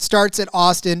 starts at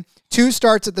Austin, 2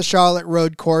 starts at the Charlotte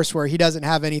road course where he doesn't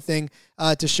have anything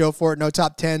to show for it, no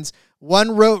top 10s.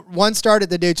 One start at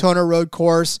the Daytona road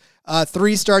course,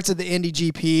 3 starts at the Indy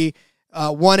GP,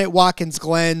 1 at Watkins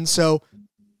Glen. So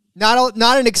not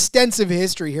an extensive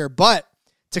history here, but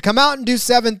to come out and do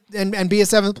 7th and be a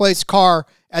 7th place car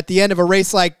at the end of a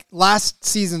race like last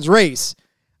season's race,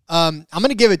 I'm going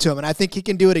to give it to him, and I think he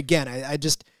can do it again.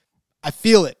 I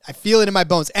feel it. I feel it in my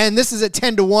bones. And this is at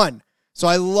 10-1. So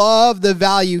I love the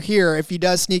value here if he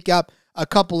does sneak up a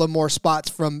couple of more spots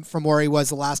from where he was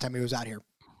the last time he was out here.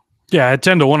 Yeah, at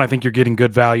 10-1, I think you're getting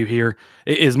good value here.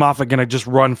 Is Moffitt going to just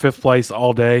run 5th place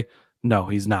all day? No,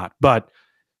 he's not. But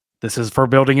this is for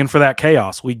building in for that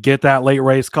chaos. We get that late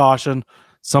race caution.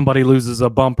 Somebody loses a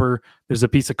bumper. There's a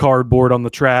piece of cardboard on the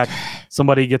track.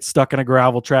 Somebody gets stuck in a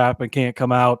gravel trap and can't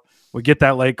come out. We get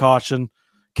that late caution.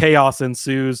 Chaos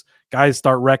ensues. Guys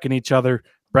start wrecking each other.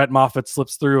 Brett Moffitt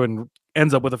slips through and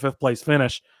ends up with a 5th place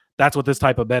finish. That's what this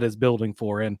type of bet is building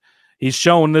for. And he's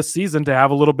shown this season to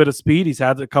have a little bit of speed. He's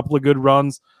had a couple of good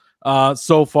runs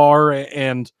so far,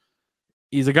 and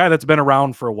he's a guy that's been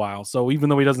around for a while. So even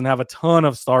though he doesn't have a ton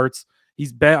of starts, he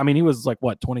was like,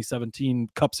 2017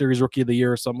 Cup Series Rookie of the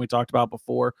Year or something we talked about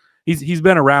before. He's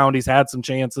been around. He's had some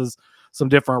chances, some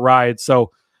different rides.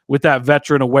 So with that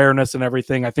veteran awareness and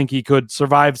everything, I think he could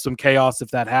survive some chaos if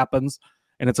that happens.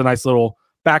 And it's a nice little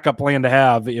backup plan to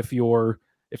have if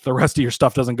the rest of your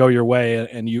stuff doesn't go your way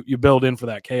and you build in for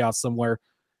that chaos somewhere.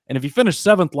 And if you finished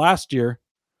 7th last year,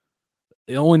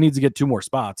 it only needs to get 2 more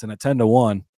spots. And at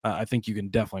 10-1, I think you can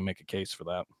definitely make a case for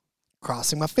that.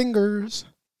 Crossing my fingers.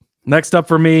 Next up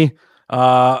for me,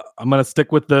 I'm going to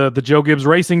stick with the Joe Gibbs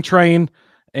Racing train.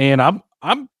 And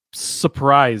I'm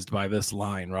surprised by this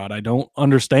line, Rod. I don't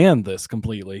understand this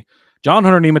completely. John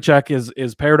Hunter Nemechek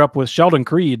is paired up with Sheldon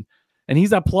Creed, and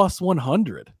he's at plus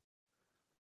 100.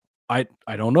 I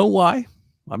don't know why.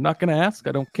 I'm not going to ask.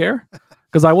 I don't care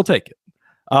because I will take it.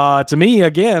 To me,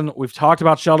 again, we've talked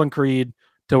about Sheldon Creed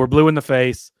till we're blue in the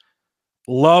face.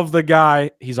 Love the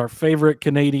guy. He's our favorite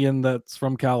Canadian that's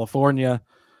from California,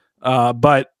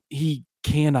 but he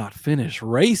cannot finish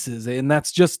races, and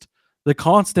that's just the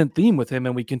constant theme with him,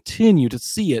 and we continue to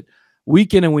see it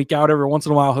week in and week out. Every once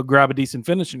in a while, he'll grab a decent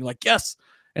finish, and you're like, yes,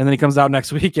 and then he comes out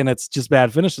next week, and it's just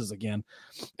bad finishes again.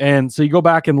 And so you go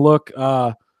back and look,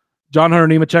 John Hunter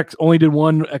Nemechek only did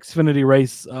one Xfinity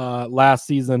race last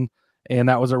season, and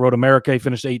that was at Road America. He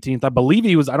finished 18th. I believe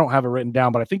he was, I don't have it written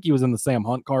down, but I think he was in the Sam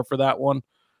Hunt car for that one.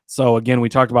 So again, we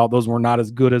talked about those were not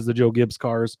as good as the Joe Gibbs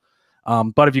cars.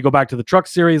 But if you go back to the Truck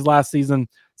Series last season,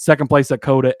 2nd place at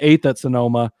COTA, 8th at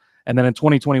Sonoma, and then in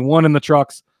 2021 in the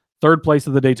trucks, 3rd place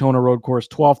at the Daytona Road Course,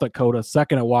 12th at COTA,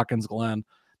 2nd at Watkins Glen.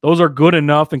 Those are good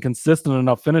enough and consistent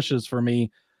enough finishes for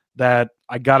me that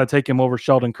I got to take him over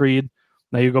Sheldon Creed.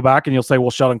 Now you go back and you'll say, well,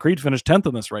 Sheldon Creed finished 10th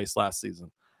in this race last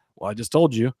season. Well, I just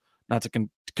told you not to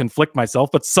conflict myself,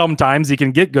 but sometimes he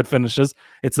can get good finishes.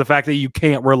 It's the fact that you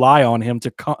can't rely on him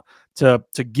to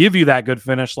give you that good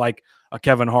finish like a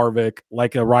Kevin Harvick,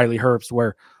 like a Riley Herbst,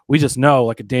 where we just know,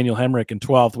 like a Daniel Hemrick in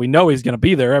 12th, we know he's going to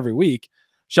be there every week.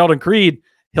 Sheldon Creed,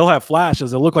 he'll have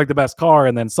flashes. It'll look like the best car,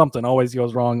 and then something always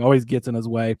goes wrong, always gets in his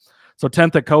way. So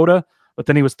 10th at COTA, but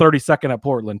then he was 32nd at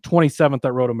Portland, 27th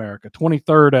at Road America,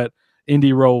 23rd at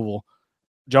Indy Roval,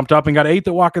 jumped up and got 8th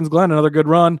at Watkins Glen, another good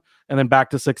run, and then back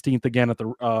to 16th again at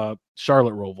the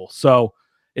Charlotte Roval. So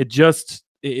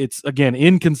it's again,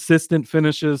 inconsistent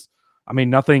finishes. I mean,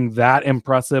 nothing that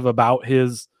impressive about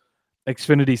his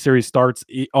Xfinity Series starts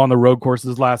on the road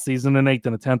courses last season. An 8th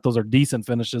and a 10th, those are decent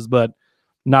finishes, but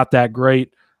not that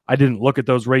great. I didn't look at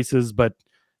those races, but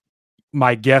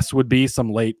my guess would be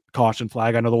some late caution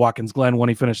flag. I know the Watkins Glen when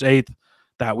he finished 8th,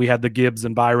 that we had the Gibbs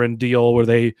and Byron deal where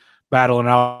they battle and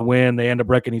out win. They end up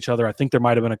wrecking each other. I think there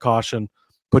might have been a caution,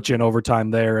 put you in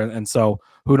overtime there. And so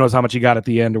who knows how much he got at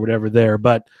the end or whatever there.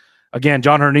 But again,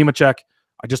 John Hunter Nemechek,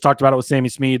 I just talked about it with Sammy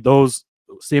Smith. Those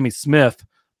Gibbs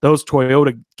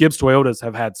Toyotas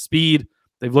have had speed.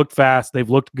 They've looked fast. They've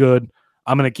looked good.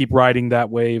 I'm going to keep riding that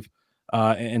wave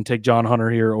and take John Hunter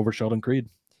here over Sheldon Creed.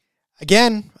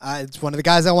 Again, it's one of the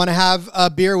guys I want to have a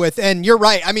beer with. And you're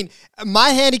right. I mean, my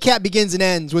handicap begins and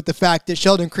ends with the fact that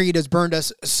Sheldon Creed has burned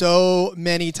us so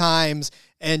many times,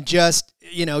 and just,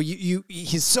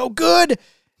 he's so good,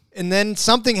 and then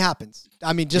something happens.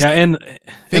 I mean, just and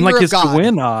like his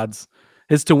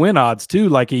to win odds too.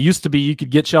 Like it used to be, you could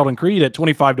get Sheldon Creed at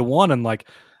 25-1, and like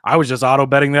I was just auto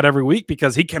betting that every week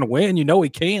because he can win. He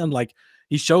can. Like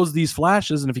he shows these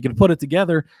flashes, and if he can put it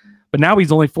together. But now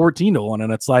he's only 14-1,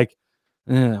 and it's like,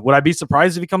 would I be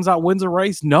surprised if he comes out and wins a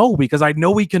race? No, because I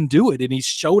know he can do it, and he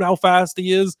showed how fast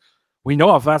he is. We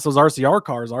know how fast those RCR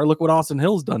cars are. Look what Austin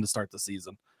Hill's done to start the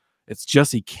season. It's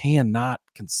just he cannot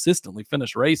consistently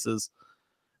finish races,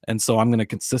 and so I'm going to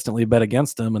consistently bet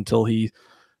against him until he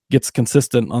gets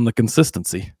consistent on the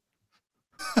consistency.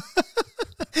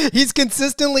 He's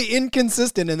consistently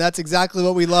inconsistent, and that's exactly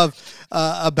what we love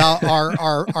about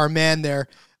our man there.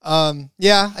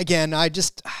 Again, I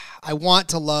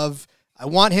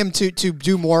want him to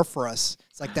do more for us.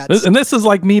 It's like that. And this is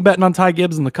like me betting on Ty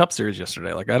Gibbs in the Cup Series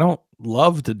yesterday. Like, I don't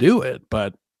love to do it,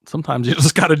 but sometimes you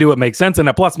just got to do what makes sense. And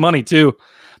at plus money too.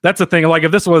 That's the thing. Like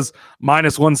if this was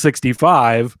minus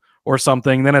 165 or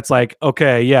something, then it's like,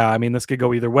 okay, yeah, I mean, this could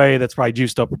go either way. That's probably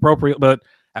juiced up appropriate. But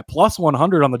at plus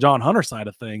 100 on the John Hunter side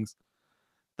of things,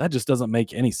 that just doesn't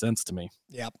make any sense to me.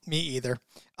 Yeah, me either.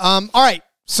 All right.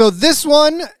 So this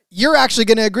one, you're actually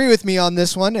going to agree with me on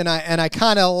this one, and I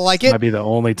kind of like it. Might be the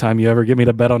only time you ever get me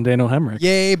to bet on Daniel Hemrick.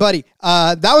 Yay, buddy.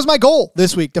 That was my goal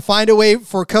this week, to find a way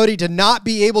for Cody to not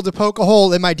be able to poke a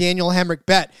hole in my Daniel Hemrick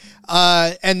bet.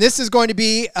 And this is going to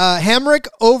be Hemrick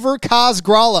over Kaz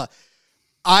Grala.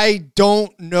 I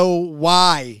don't know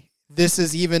why this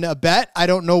is even a bet. I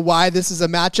don't know why this is a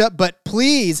matchup, but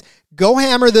please go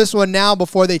hammer this one now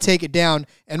before they take it down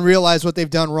and realize what they've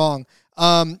done wrong.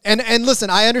 And listen,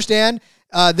 I understand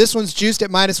this one's juiced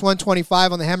at minus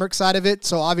 125 on the Hemrick side of it.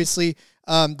 So obviously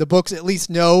the books at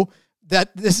least know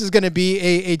that this is going to be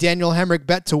a Daniel Hemrick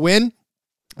bet to win.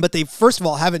 But they, first of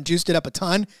all, haven't juiced it up a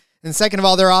ton. And second of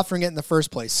all, they're offering it in the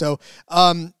first place. So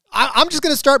I'm just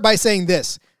going to start by saying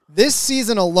this. This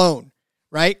season alone,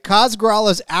 right, Kaz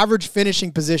Grala's average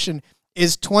finishing position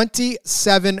is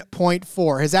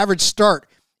 27.4. His average start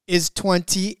is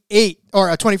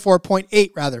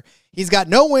 24.8 rather. He's got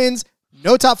no wins,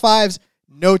 no top fives,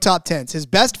 no top tens. His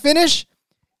best finish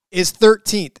is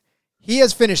 13th. He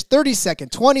has finished 32nd,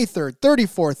 23rd,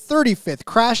 34th, 35th,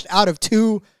 crashed out of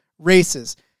 2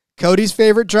 races. Cody's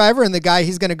favorite driver and the guy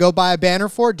he's going to go buy a banner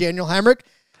for, Daniel Hemrick.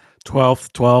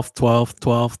 12th, 12th, 12th,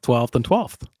 12th, 12th, and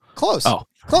 12th. Close. Oh.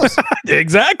 Close.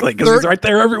 Exactly, because he's right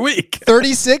there every week.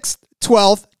 36th,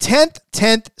 12th, 10th,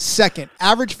 2nd.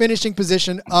 Average finishing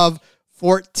position of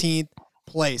 14th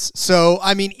place. So,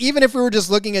 I mean, even if we were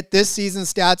just looking at this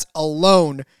season's stats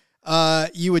alone, I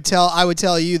would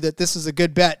tell you that this is a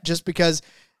good bet just because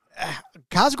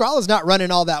Kaz Grala is not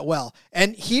running all that well.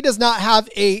 And he does not have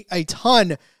a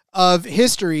ton of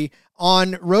history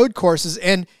on road courses.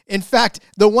 And in fact,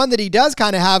 the one that he does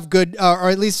kind of have good, or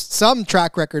at least some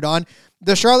track record on,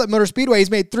 the Charlotte Motor Speedway,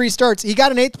 he's made 3 starts. He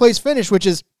got an 8th place finish, which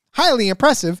is highly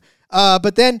impressive.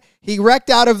 But then he wrecked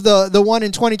out of the one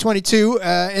in 2022,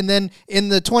 and then in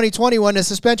the 2021, a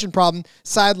suspension problem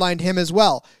sidelined him as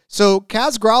well. So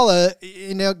Kaz Grala,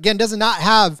 again, does not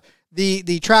have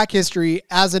the track history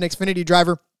as an Xfinity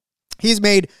driver. He's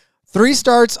made 3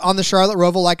 starts on the Charlotte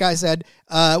Roval, like I said,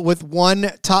 with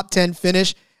 1 top 10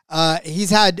 finish. He's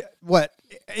had,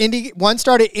 Indy, 1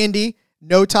 start at Indy,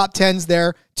 no top 10s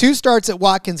there. 2 starts at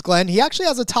Watkins Glen. He actually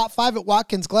has a top 5 at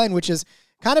Watkins Glen, which is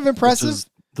kind of impressive. Which is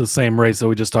the same race that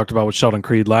we just talked about with Sheldon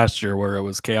Creed last year, where it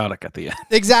was chaotic at the end.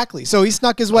 Exactly. So he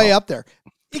snuck his way up there.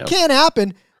 It can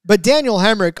happen, but Daniel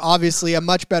Hemrick, obviously a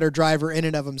much better driver in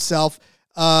and of himself.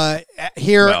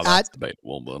 That's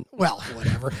debatable, but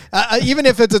whatever. Even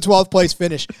if it's a 12th place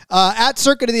finish at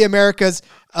Circuit of the Americas,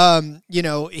 he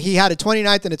had a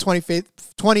 29th and a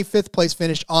 25th place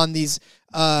finish on these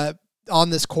on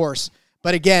this course.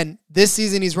 But again, this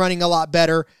season he's running a lot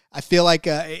better. I feel like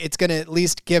it's going to at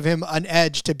least give him an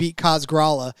edge to beat Kaz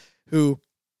Grala, who,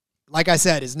 like I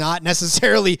said, is not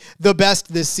necessarily the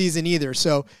best this season either.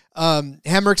 So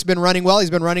Hemrick's been running well. He's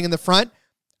been running in the front.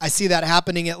 I see that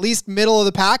happening at least middle of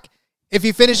the pack. If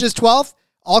he finishes 12th,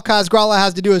 all Kaz Grala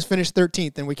has to do is finish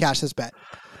 13th, and we cash this bet.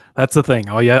 That's the thing.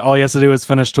 All he has to do is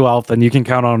finish 12th, and you can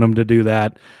count on him to do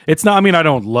that. It's not. I mean, I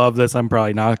don't love this. I'm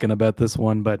probably not going to bet this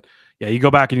one, but yeah, you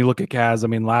go back and you look at Kaz. I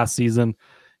mean, last season,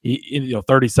 he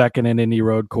 32nd in Indy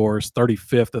Road Course,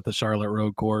 35th at the Charlotte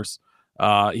Road Course.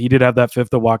 He did have that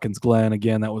 5th at Watkins Glen.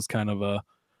 Again, that was kind of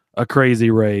a crazy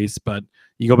race, but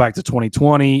you go back to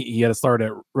 2020, he had a start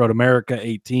at Road America,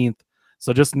 18th.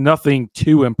 So just nothing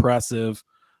too impressive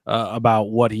about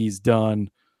what he's done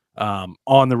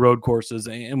on the road courses.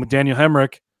 And with Daniel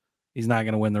Hemrick, he's not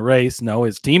going to win the race. No,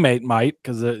 his teammate might,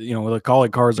 because the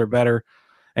Kaulig cars are better.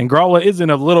 And Grala is in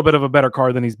a little bit of a better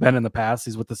car than he's been in the past.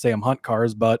 He's with the Sam Hunt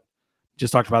cars, but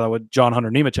just talked about that with John Hunter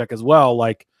Nemechek as well.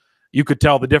 Like, you could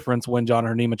tell the difference when John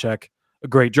Hunter Nemechek, a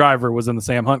great driver, was in the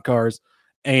Sam Hunt cars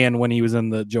and when he was in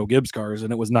the Joe Gibbs cars,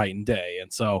 and it was night and day.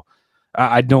 And so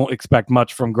I don't expect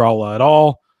much from Grala at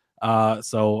all.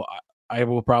 So I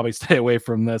will probably stay away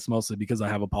from this, mostly because I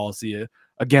have a policy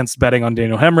against betting on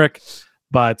Daniel Hemrick.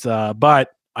 But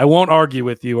I won't argue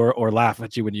with you or laugh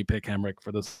at you when you pick Hemrick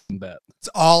for this bet. It's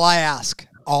all I ask.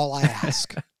 All I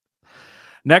ask.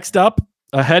 Next up,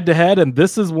 a head-to-head, and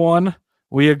this is one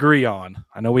we agree on.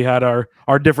 I know we had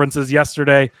our differences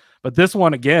yesterday, but this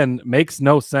one, again, makes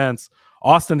no sense.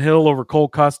 Austin Hill over Cole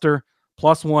Custer,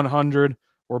 plus 100.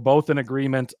 We're both in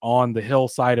agreement on the Hill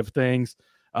side of things.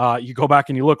 You go back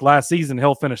and you look last season,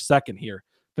 Hill finished 2nd here.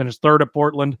 Finished 3rd at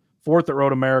Portland, 4th at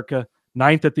Road America,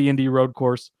 9th at the Indy Road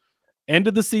Course.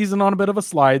 Ended the season on a bit of a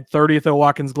slide, 30th at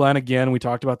Watkins Glen again. We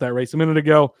talked about that race a minute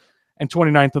ago, and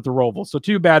 29th at the Roval. So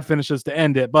 2 bad finishes to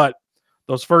end it, but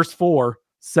those first 4,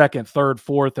 2nd, 3rd,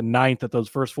 4th, and 9th at those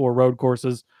first 4 road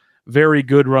courses, very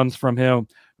good runs from him.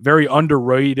 Very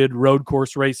underrated road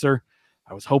course racer.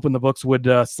 I was hoping the books would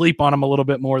sleep on him a little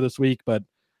bit more this week, but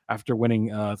after winning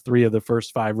 3 of the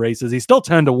first 5 races, he's still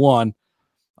 10-1.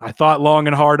 I thought long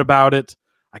and hard about it.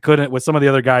 I couldn't, with some of the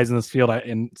other guys in this field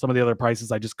and some of the other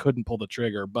prices, I just couldn't pull the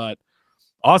trigger. But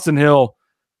Austin Hill,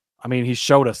 I mean, he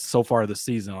showed us so far this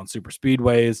season on super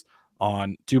speedways,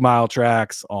 on 2-mile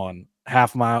tracks, on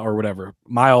half-mile or whatever,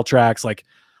 mile tracks, like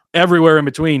everywhere in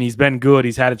between. He's been good.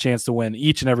 He's had a chance to win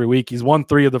each and every week. He's won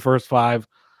 3 of the first 5,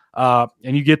 and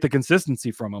you get the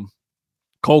consistency from him.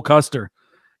 Cole Custer,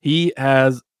 he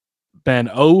has been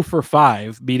 0 for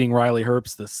 5 beating Riley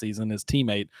Herbst this season, his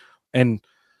teammate. And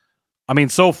I mean,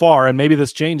 so far, and maybe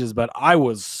this changes, but I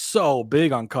was so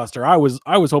big on Custer. I was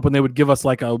hoping they would give us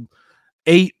like a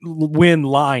 8-win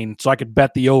line so I could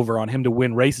bet the over on him to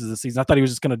win races this season. I thought he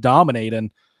was just going to dominate,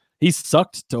 and he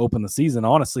sucked to open the season,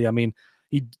 honestly. I mean,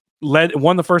 he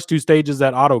won the first 2 stages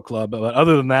at Auto Club, but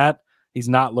other than that, he's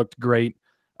not looked great.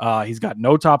 He's got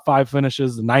no top 5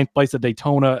 finishes. The 9th place at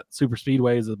Daytona Super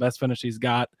Speedway is the best finish he's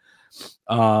got.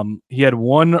 He had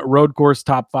 1 road course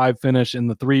top 5 finish in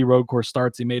the 3 road course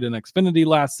starts he made in Xfinity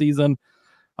last season.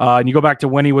 And you go back to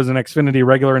when he was an Xfinity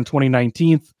regular in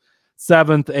 2019,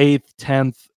 7th, 8th,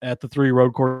 10th at the 3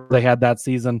 road course they had that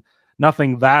season.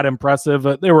 Nothing that impressive.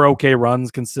 They were okay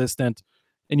runs, consistent,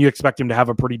 and you expect him to have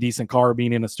a pretty decent car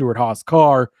being in a Stewart-Haas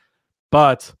car.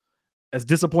 But as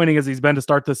disappointing as he's been to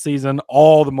start this season,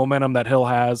 all the momentum that Hill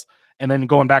has, and then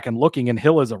going back and looking, and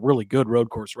Hill is a really good road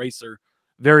course racer,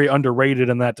 very underrated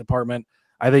in that department.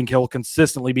 I think he'll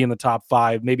consistently be in the top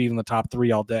 5, maybe even the top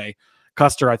 3 all day.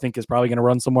 Custer, I think, is probably going to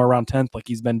run somewhere around 10th like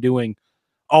he's been doing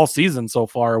all season so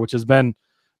far, which has been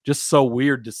just so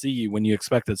weird to see when you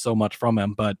expected so much from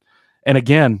him. But, and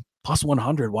again, plus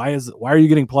 100. Why are you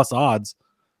getting plus odds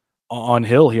on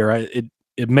Hill here?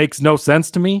 It makes no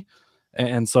sense to me.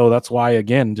 And so that's why,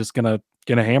 again, just gonna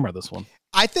hammer this one.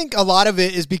 I think a lot of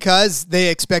it is because they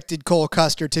expected Cole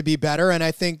Custer to be better, and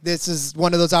I think this is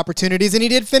one of those opportunities. And he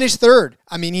did finish third.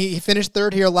 I mean, he finished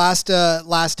third here last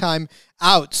time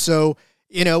out. So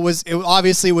it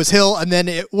obviously was Hill, and then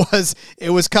it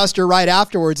was Custer right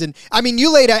afterwards. And I mean,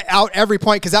 you laid out every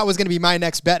point because that was going to be my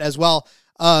next bet as well.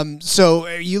 So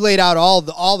you laid out all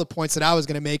the points that I was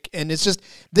going to make, and it's just,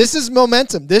 this is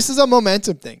momentum. This is a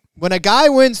momentum thing. When a guy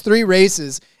wins 3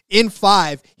 races in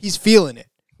 5, he's feeling it,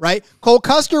 right? Cole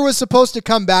Custer was supposed to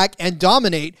come back and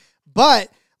dominate, but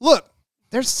look,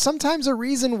 there's sometimes a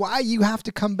reason why you have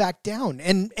to come back down,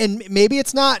 and maybe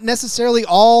it's not necessarily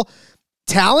all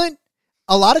talent.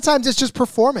 A lot of times it's just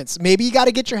performance. Maybe you got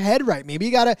to get your head right.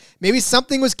 Maybe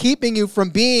something was keeping you from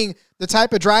being the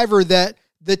type of driver that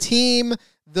the team,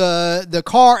 the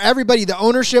car, everybody, the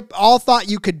ownership all thought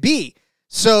you could be.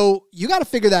 So you got to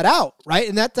figure that out, right?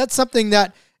 And that's something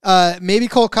that maybe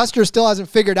Cole Custer still hasn't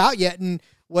figured out yet. And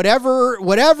whatever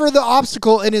the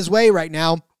obstacle in his way right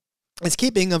now is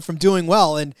keeping him from doing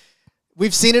well. And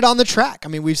we've seen it on the track. I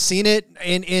mean, we've seen it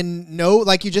in no,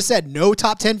 like you just said, no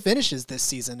top 10 finishes this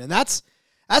season. And that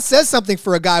says something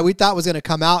for a guy we thought was going to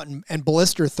come out and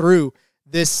blister through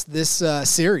this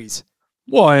series.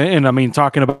 Well, and I mean,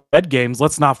 talking about bed games,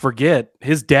 let's not forget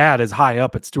his dad is high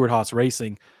up at Stewart-Haas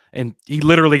Racing, and he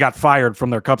literally got fired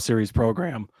from their Cup Series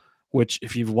program, which,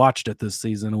 if you've watched it this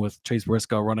season with Chase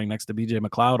Briscoe running next to BJ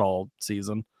McLeod all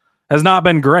season, has not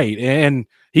been great. And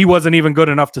he wasn't even good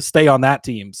enough to stay on that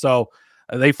team. So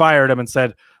they fired him and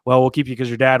said, well, we'll keep you because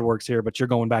your dad works here, but you're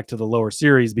going back to the lower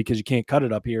series because you can't cut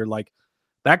it up here. Like,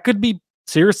 that could be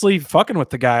seriously fucking with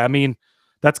the guy. I mean,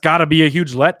 that's got to be a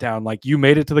huge letdown. Like, you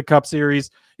made it to the Cup Series.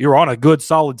 You're on a good,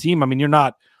 solid team. I mean, you're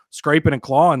not scraping and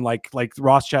clawing like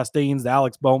Ross Chastain's, the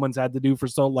Alex Bowman's had to do for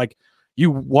so. Like,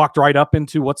 you walked right up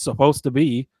into what's supposed to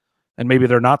be, and maybe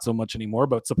they're not so much anymore,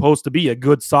 but supposed to be a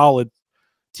good, solid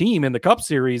team in the Cup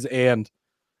Series, and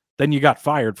then you got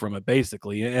fired from it,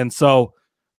 basically. And so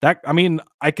that, I mean,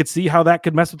 I could see how that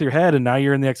could mess with your head, and now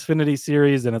you're in the Xfinity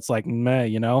Series, and it's like, meh,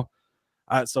 you know?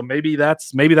 So maybe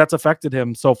that's affected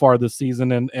him so far this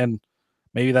season, and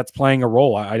maybe that's playing a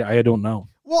role. I don't know.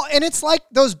 Well, and it's like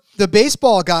the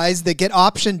baseball guys that get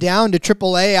optioned down to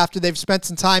AAA after they've spent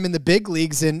some time in the big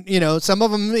leagues, and some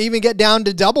of them even get down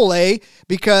to AA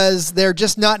because they're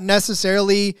just not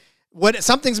necessarily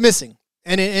something's missing.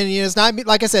 And it's not,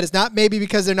 like I said, it's not maybe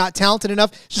because they're not talented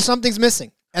enough. It's just something's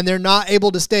missing, and they're not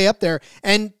able to stay up there.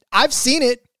 And I've seen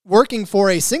it working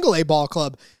for a single A ball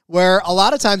club, where a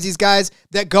lot of times these guys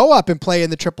that go up and play in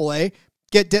the AAA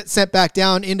get sent back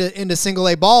down into single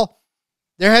A ball.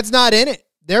 Their head's not in it.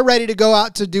 They're ready to go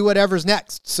out to do whatever's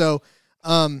next. So,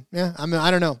 I mean,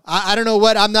 I don't know. I don't know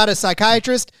what. I'm not a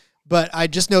psychiatrist, but I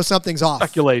just know something's off.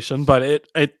 Speculation, but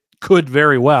it could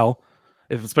very well,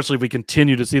 especially if we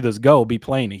continue to see this be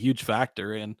playing a huge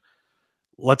factor. And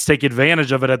let's take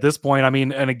advantage of it at this point. I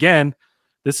mean, and again,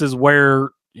 this is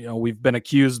where, we've been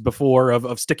accused before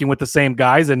of sticking with the same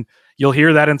guys, and you'll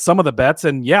hear that in some of the bets.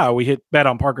 And yeah, we bet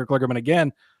on Parker Kligerman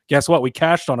again. Guess what? We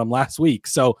cashed on him last week.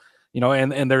 So,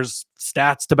 and there's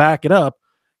stats to back it up.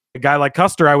 A guy like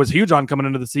Custer, I was huge on coming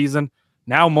into the season.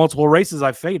 Now, multiple races,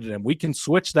 I've faded him. We can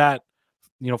switch that,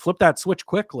 flip that switch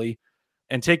quickly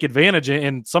and take advantage.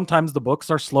 And sometimes the books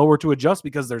are slower to adjust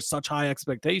because there's such high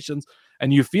expectations,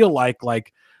 and you feel like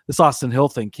this Austin Hill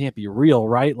thing can't be real,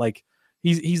 right? Like,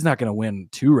 He's not going to win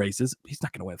 2 races. He's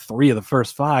not going to win 3 of the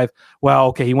first 5. Well,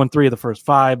 okay, he won 3 of the first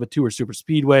 5, but 2 are super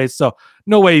speedways. So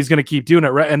no way he's going to keep doing it.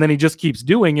 Right? And then he just keeps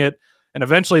doing it. And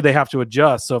eventually they have to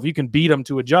adjust. So if you can beat him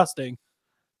to adjusting,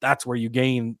 that's where you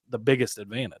gain the biggest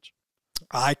advantage.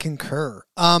 I concur.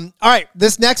 All right,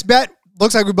 this next bet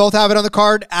looks like we both have it on the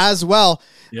card as well.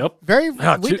 Yep.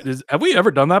 Have we ever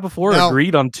done that before? No.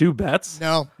 Agreed on 2 bets?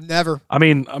 No, never. I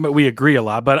mean, we agree a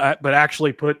lot, but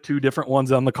actually put 2 different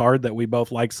ones on the card that we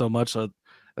both like so much that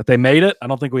they made it. I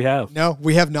don't think we have. No,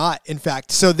 we have not. In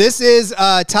fact, so this is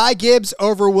Ty Gibbs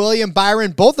over William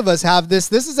Byron. Both of us have this.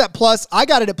 This is at plus. I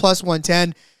got it at plus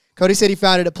 110. Cody said he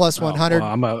found it at plus 100.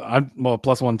 Well, I'm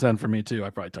plus 110 for me too. I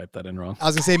probably typed that in wrong. I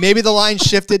was gonna say maybe the line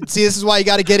shifted. See, this is why you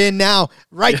got to get in now,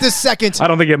 right this second. I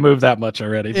don't think it moved that much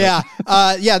already.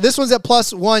 But. Yeah. This one's at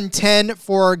plus 110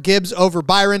 for Gibbs over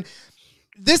Byron.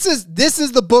 This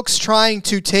is the books trying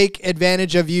to take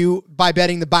advantage of you by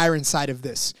betting the Byron side of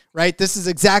this, right? This is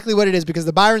exactly what it is, because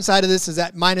the Byron side of this is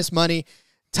at minus money.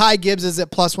 Ty Gibbs is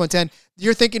at plus 110.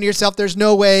 You're thinking to yourself, there's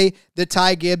no way that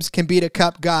Ty Gibbs can beat a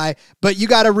Cup guy, but you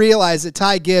got to realize that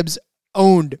Ty Gibbs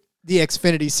owned the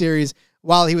Xfinity Series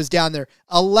while he was down there.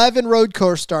 11 road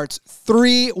course starts,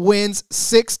 3 wins,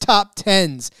 6 top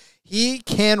 10s. He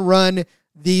can run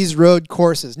these road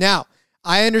courses. Now,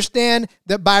 I understand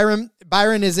that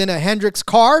Byron is in a Hendricks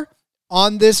car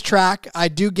on this track. I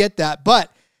do get that,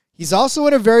 but he's also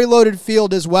in a very loaded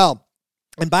field as well.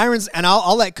 And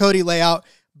I'll let Cody lay out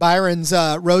Byron's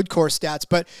road course stats,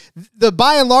 but the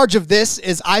by and large of this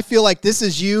is I feel like this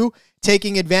is you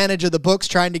taking advantage of the books,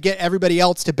 trying to get everybody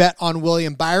else to bet on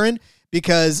William Byron,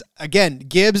 because again,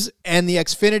 Gibbs and the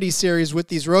Xfinity Series with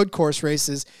these road course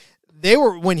races,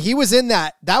 when he was in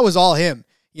that was all him.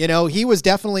 You know, he was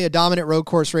definitely a dominant road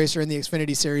course racer in the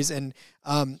Xfinity Series, and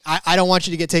I don't want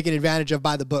you to get taken advantage of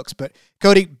by the books. But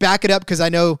Cody, back it up, because I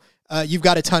know you've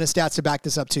got a ton of stats to back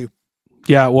this up too.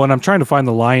 Yeah, well, and I'm trying to find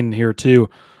the line here too.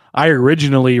 I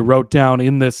originally wrote down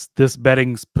in this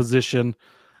betting position,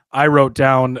 I wrote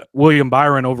down William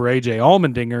Byron over AJ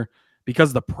Allmendinger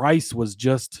because the price was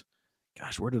just,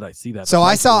 gosh, where did I see that? So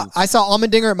I saw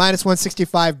Allmendinger at minus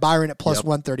 165, Byron at plus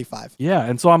 135. Yeah,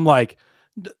 and so I'm like,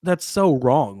 that's so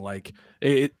wrong. Like,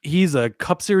 he's a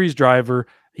Cup Series driver.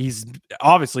 He's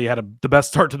obviously had the best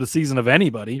start to the season of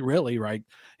anybody, really, right?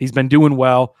 He's been doing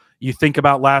well. You think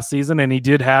about last season, and he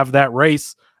did have that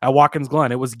race at Watkins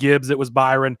Glen. It was Gibbs, it was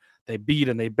Byron. They beat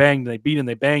and they banged, and they beat and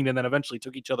they banged, and then eventually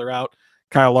took each other out.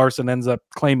 Kyle Larson ends up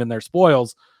claiming their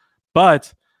spoils.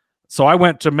 But so I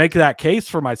went to make that case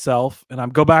for myself, and I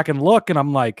go back and look, and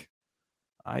I'm like,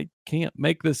 I can't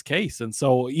make this case. And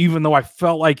so even though I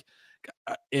felt like,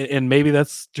 and maybe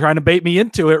that's trying to bait me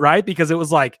into it, right? Because it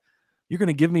was like, you're going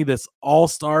to give me this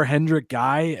all-star Hendrick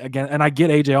guy again. And I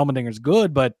get AJ Allmendinger's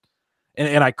good, but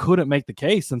and I couldn't make the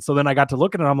case. And so then I got to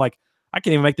look at it, and I'm like, I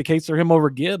can't even make the case for him over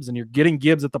Gibbs, and you're getting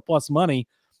Gibbs at the plus money.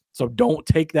 So don't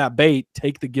take that bait.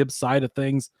 Take the Gibbs side of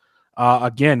things.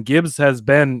 Again, Gibbs has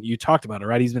been, you talked about it,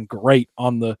 right? He's been great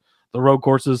on the road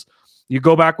courses. You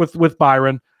go back with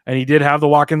Byron, and he did have the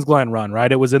Watkins Glen run,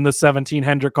 right? It was in the 17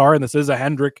 Hendrick car, and this is a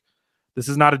Hendrick. This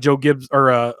is not a Joe Gibbs or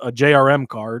a JRM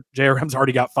car. JRM's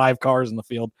already got 5 cars in the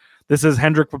field. This is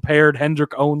Hendrick prepared.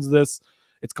 Hendrick owns this.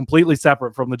 It's completely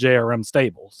separate from the JRM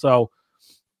stable. So,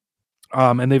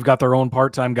 and they've got their own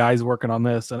part-time guys working on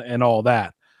this and all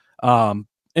that. And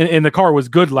the car was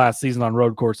good last season on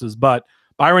road courses, but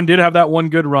Byron did have that one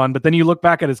good run. But then you look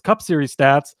back at his Cup Series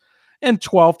stats, and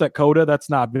 12th at COTA, that's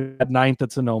not bad. 9th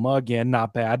at Sonoma, again,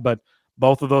 not bad. But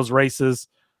both of those races,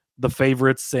 the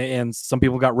favorites, and some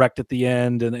people got wrecked at the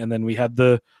end, and then we had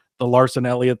the Larson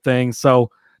Elliott thing.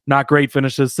 So not great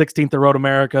finishes. 16th at Road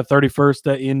America,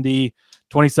 31st at Indy,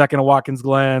 22nd at Watkins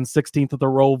Glen, 16th at the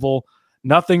Roval.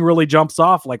 Nothing really jumps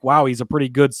off like, wow, he's a pretty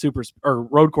good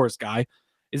road course guy.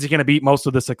 Is he going to beat most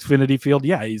of this Xfinity field?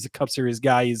 Yeah, he's a Cup Series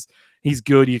guy. He's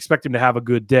good. You expect him to have a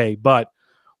good day. But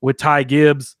with Ty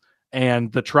Gibbs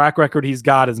and the track record he's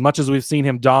got, as much as we've seen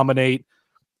him dominate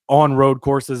on road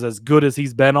courses, as good as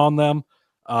he's been on them,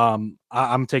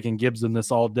 I'm taking Gibbs in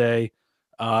this all day.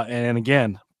 And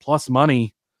again, plus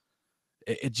money,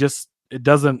 it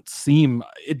does seem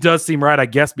right, I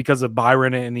guess, because of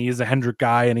Byron, and he is a Hendrick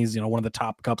guy, and he's, one of the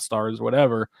top Cup stars or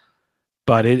whatever.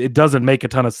 But it doesn't make a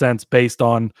ton of sense based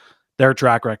on their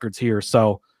track records here.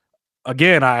 So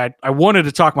again, I wanted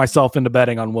to talk myself into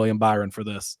betting on William Byron for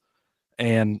this,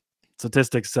 and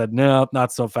statistics said, no,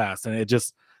 not so fast. And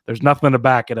there's nothing to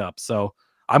back it up. So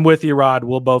I'm with you, Rod.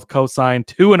 We'll both co-sign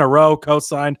 2 in a row,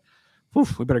 co-signed.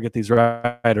 We better get these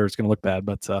right, or it's going to look bad.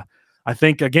 But I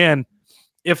think, again,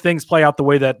 if things play out the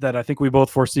way that I think we both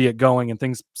foresee it going, and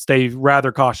things stay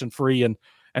rather caution-free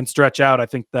and stretch out, I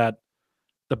think that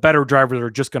the better drivers are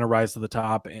just going to rise to the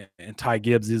top, and Ty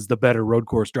Gibbs is the better road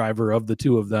course driver of the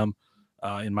two of them,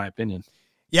 in my opinion.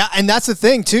 Yeah, and that's the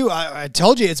thing, too. I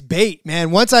told you it's bait,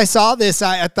 man. Once I saw this,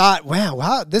 I thought,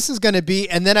 wow, this is going to be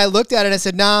 – and then I looked at it and I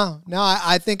said, no,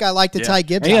 I think I like the Ty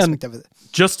Gibbs aspect of it.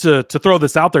 Just to throw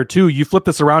this out there, too, you flip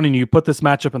this around and you put this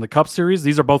matchup in the Cup Series.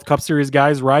 These are both Cup Series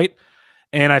guys, right?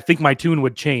 And I think my tune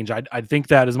would change. I think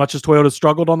that as much as Toyota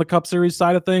struggled on the Cup Series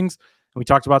side of things, and we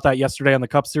talked about that yesterday on the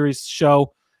Cup Series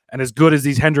show, and as good as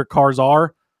these Hendrick cars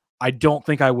are, I don't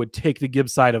think I would take the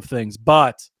Gibbs side of things.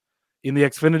 But in the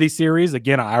Xfinity Series,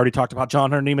 again, I already talked about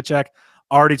John Hunter Nemechek,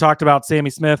 already talked about Sammy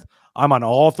Smith. I'm on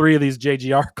all 3 of these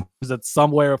JGR cars at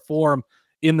some way or form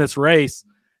in this race.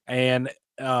 And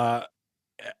I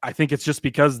think it's just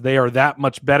because they are that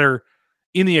much better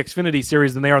in the Xfinity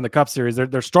Series than they are in the Cup Series.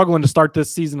 They're struggling to start this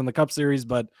season in the Cup Series,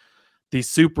 but these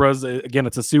Supras, again,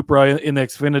 it's a Supra in the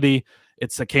Xfinity.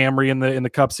 It's a Camry in the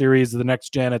Cup Series, the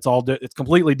next gen. It's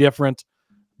completely different.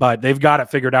 but they've got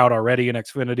it figured out already in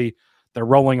Xfinity. They're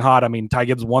rolling hot. I mean, Ty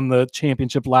Gibbs won the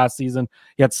championship last season.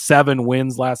 He had 7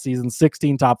 wins last season,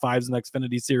 16 top 5s in the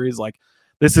Xfinity series. Like,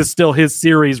 this is still his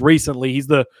series recently. He's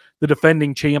the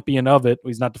defending champion of it.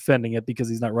 He's not defending it because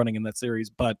he's not running in that series,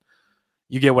 but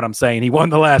you get what I'm saying. He won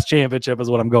the last championship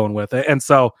is what I'm going with. And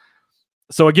so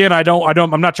again,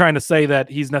 I'm not trying to say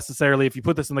that he's necessarily, if you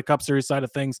put this in the Cup Series side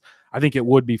of things, I think it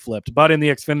would be flipped. But in the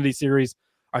Xfinity series,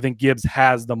 I think Gibbs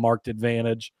has the marked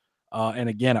advantage. And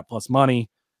again, at plus money,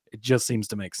 it just seems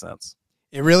to make sense.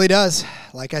 It really does.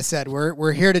 Like I said,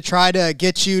 we're here to try to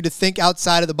get you to think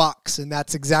outside of the box, and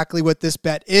that's exactly what this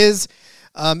bet is.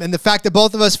 And the fact that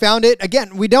both of us found it,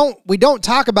 again, we don't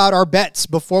talk about our bets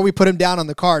before we put them down on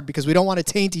the card because we don't want to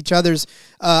taint each other's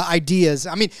ideas.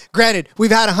 I mean, granted,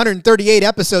 we've had 138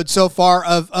 episodes so far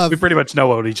of we pretty much know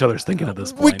what each other's thinking at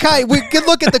this point. We could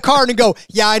look at the card and go,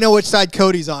 yeah, I know which side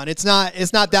Cody's on. It's not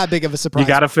that big of a surprise. You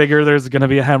got to figure there's going to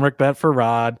be a Hemrick bet for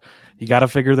Rod. You got to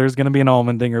figure there's going to be an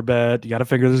Allmendinger bet. You got to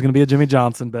figure there's going to be a Jimmy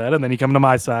Johnson bet. And then you come to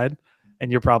my side,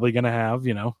 and you're probably going to have,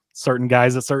 certain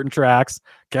guys at certain tracks.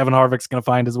 Kevin Harvick's going to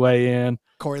find his way in.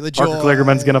 Corey LaJoie. Parker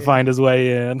Kligerman's going to find his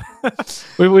way in.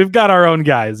 We've got our own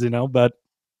guys, but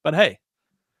hey,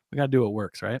 we got to do what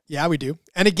works, right? Yeah, we do.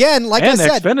 And again, like I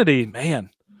said. Xfinity,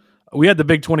 man, we had the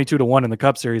big 22-1 in the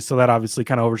Cup Series, so that obviously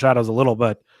kind of overshadows a little,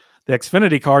 but the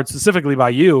Xfinity card, specifically by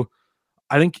you,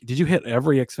 I think, did you hit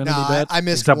every Xfinity bet? I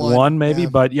missed except one maybe. Yeah.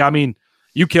 But yeah, I mean,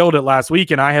 you killed it last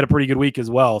week, and I had a pretty good week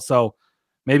as well. So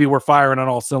maybe we're firing on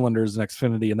all cylinders in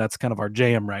Xfinity, and that's kind of our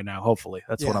jam right now. Hopefully,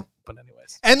 that's what I'm hoping,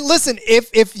 anyways. And listen,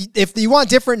 if you want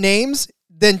different names,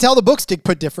 then tell the books to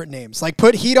put different names. Like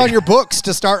put heat on your books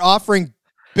to start offering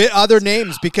other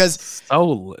names because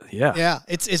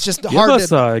it's just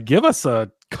hard. Give us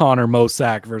a Connor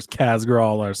Mosack versus Kaz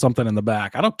Grall or something in the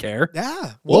back. I don't care.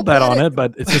 Yeah. We'll bet on it,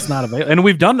 but it's just not available. And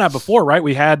we've done that before, right?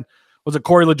 We had, was it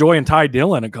Corey LaJoie and Ty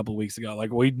Dillon a couple of weeks ago?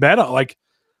 Like we bet on, like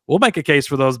we'll make a case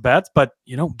for those bets, but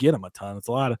you don't get them a ton. It's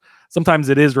a lot of, sometimes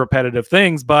it is repetitive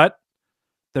things, but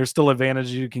there's still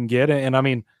advantages you can get. And I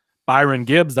mean, Byron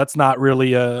Gibbs, that's not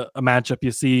really a matchup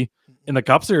you see in the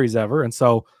Cup Series ever. And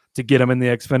so to get him in the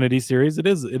Xfinity Series, it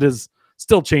is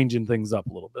still changing things up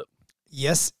a little bit.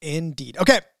 Yes, indeed.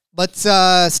 Okay, let's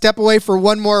step away for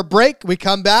one more break. We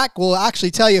come back. We'll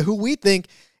actually tell you who we think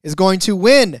is going to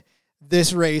win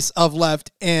this race of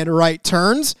left and right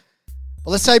turns.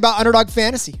 But let's tell you about Underdog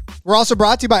Fantasy. We're also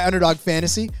brought to you by Underdog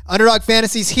Fantasy. Underdog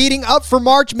Fantasy's heating up for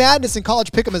March Madness, and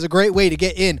College Pick'em is a great way to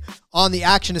get in on the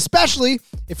action, especially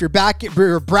if your bracket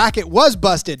was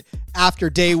busted after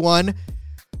day one.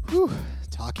 Whew,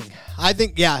 talking. I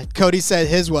think, Cody said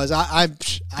his was. I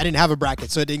didn't have a bracket,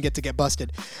 so it didn't get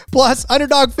busted. Plus,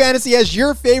 Underdog Fantasy has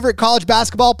your favorite college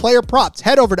basketball player props.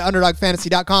 Head over to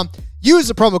UnderdogFantasy.com. Use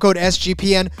the promo code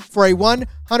SGPN for a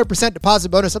 100% deposit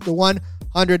bonus up to $100.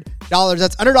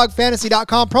 That's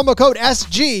UnderdogFantasy.com. Promo code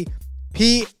SGPN.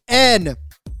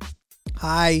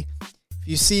 Hi. If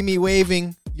you see me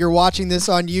waving, you're watching this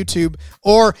on YouTube,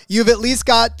 or you've at least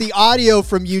got the audio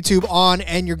from YouTube on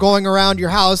and you're going around your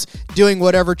house doing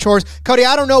whatever chores. Cody,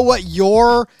 I don't know what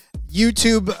your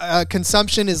YouTube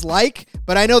consumption is like,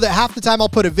 but I know that half the time I'll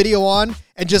put a video on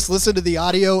and just listen to the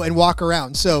audio and walk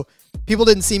around. So people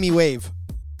didn't see me wave.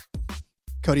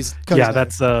 Cody's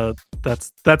that's a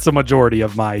majority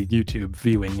of my YouTube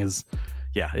viewing is,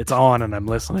 it's on and I'm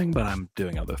listening, but I'm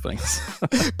doing other things.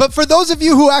 But for those of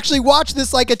you who actually watch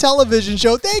this like a television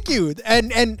show, thank you.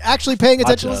 And actually paying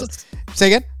attention.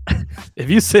 Say again? If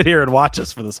you sit here and watch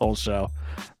us for this whole show,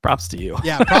 props to you.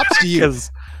 Yeah, props to you.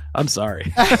 Because I'm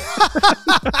sorry.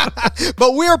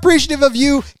 But we're appreciative of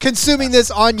you consuming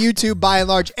this on YouTube by and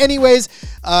large. Anyways,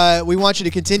 we want you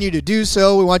to continue to do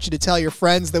so. We want you to tell your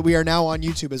friends that we are now on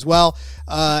YouTube as well.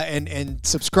 And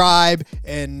subscribe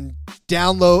and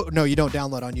download. No, you don't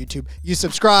download on YouTube. You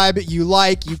subscribe, you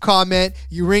like, you comment,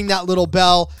 you ring that little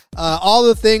bell. All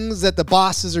the things that the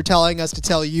bosses are telling us to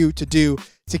tell you to do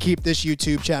to keep this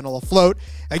YouTube channel afloat.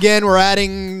 Again, we're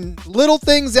adding little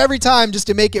things every time just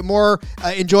to make it more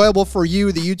enjoyable for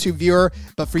you, the YouTube viewer.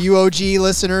 But for you OG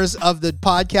listeners of the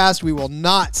podcast, we will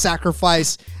not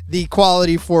sacrifice the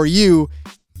quality for you.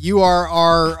 You are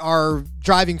our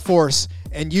driving force,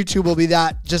 and YouTube will be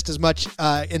that just as much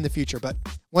in the future. But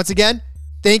once again,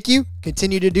 thank you.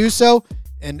 Continue to do so.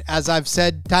 And as I've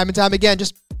said time and time again,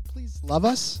 just please love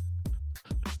us.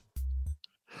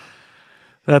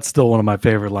 That's still one of my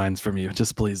favorite lines from you.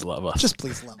 Just please love us. Just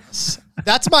please love us.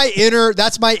 That's my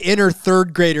inner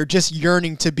third grader just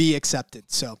yearning to be accepted.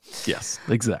 So yes,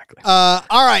 exactly. All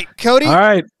right, Cody. All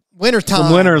right. Winner time.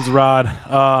 Some winners, Rod.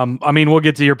 I mean, we'll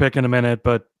get to your pick in a minute,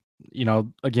 but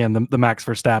again, the Max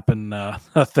Verstappen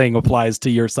thing applies to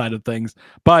your side of things.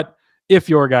 But if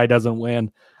your guy doesn't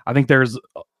win, I think there's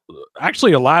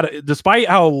actually a lot of, despite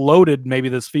how loaded maybe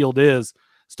this field is,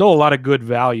 still a lot of good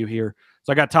value here.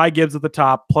 So I got Ty Gibbs at the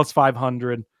top, plus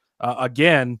 500.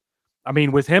 Again, I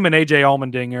mean, with him and AJ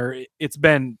Allmendinger, it's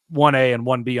been 1A and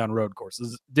 1B on road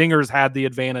courses. Dinger's had the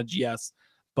advantage, yes,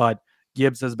 but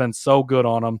Gibbs has been so good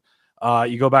on him.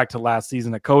 You go back to last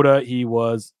season at COTA, he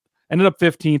ended up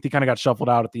 15th. He kind of got shuffled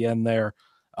out at the end there.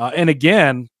 And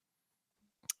again,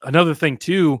 another thing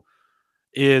too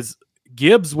is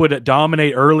Gibbs would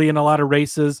dominate early in a lot of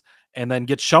races and then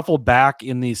get shuffled back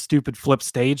in these stupid flip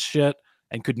stage shit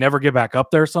and could never get back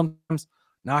up there sometimes.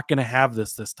 Not going to have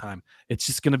this time. It's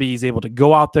just going to be he's able to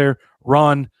go out there,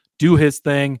 run, do his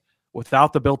thing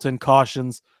without the built-in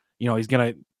cautions. He's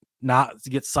going to not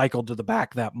get cycled to the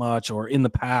back that much or in the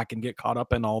pack and get caught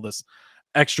up in all this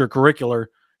extracurricular.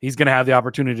 He's going to have the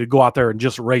opportunity to go out there and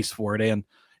just race for it. And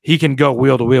he can go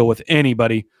wheel to wheel with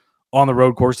anybody on the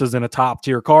road courses in a top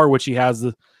tier car, which he has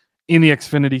in the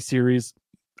Xfinity series.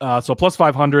 So plus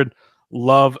 500,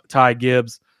 love Ty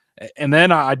Gibbs. And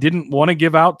then I didn't want to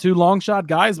give out two long shot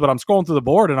guys, but I'm scrolling through the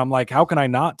board and I'm like, how can I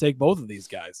not take both of these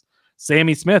guys?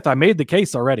 Sammy Smith, I made the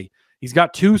case already. He's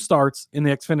got 2 starts in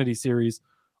the Xfinity series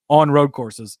on road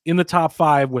courses in the top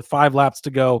 5 with 5 laps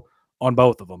to go on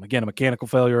both of them. Again, a mechanical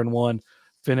failure in one,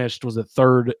 finished, was it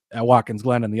third at Watkins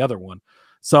Glen in the other one.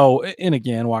 So, and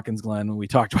again, Watkins Glen, we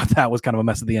talked about that, was kind of a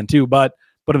mess at the end too, but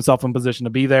put himself in position to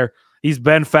be there. He's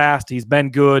been fast. He's been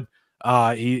good.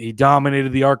 He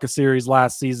dominated the ARCA series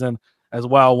last season as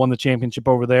well, won the championship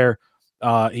over there.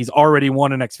 He's already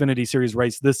won an Xfinity series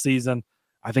race this season.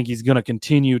 I think he's going to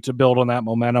continue to build on that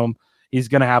momentum. He's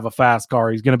going to have a fast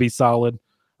car. He's going to be solid.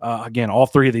 Again, all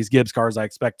 3 of these Gibbs cars I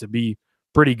expect to be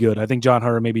pretty good. I think John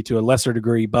Hunter maybe to a lesser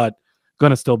degree, but going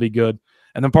to still be good.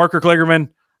 And then Parker Kligerman,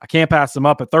 I can't pass him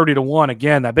up at 30-1.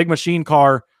 Again, that big machine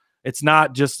car, it's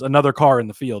not just another car in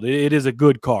the field. It is a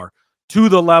good car. To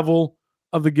the level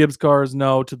of the Gibbs cars,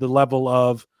 no. To the level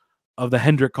of the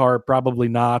Hendrick car, probably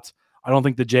not. I don't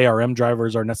think the JRM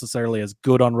drivers are necessarily as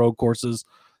good on road courses.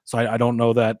 So I don't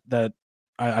know that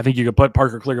I think you could put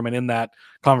Parker Kligerman in that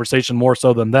conversation more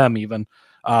so than them even.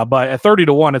 But at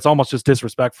 30-1, it's almost just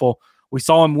disrespectful. We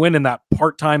saw him win in that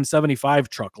part-time 75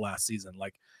 truck last season.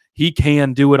 Like, he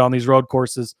can do it on these road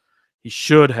courses. He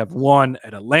should have won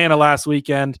at Atlanta last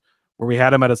weekend where we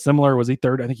had him at a similar, was he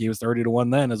third? I think he was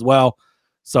 30-1 then as well.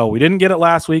 So we didn't get it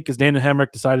last week because Daniel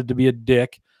Hemrick decided to be a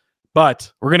dick. But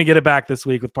we're going to get it back this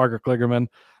week with Parker Kligerman.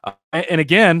 And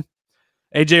again,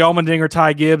 AJ Allmendinger,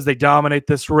 Ty Gibbs, they dominate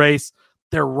this race.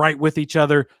 They're right with each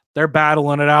other. They're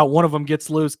battling it out. One of them gets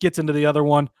loose, gets into the other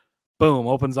one. Boom,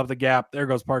 opens up the gap. There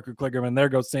goes Parker Kligerman. There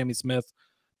goes Sammy Smith.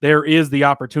 There is the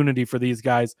opportunity for these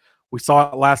guys. We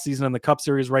saw it last season in the Cup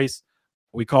Series race.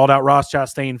 We called out Ross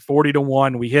Chastain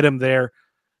 40-1. We hit him there.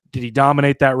 Did he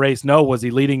dominate that race? No. Was he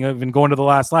leading, even going to the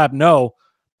last lap? No.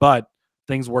 But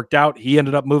things worked out. He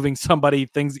ended up moving somebody.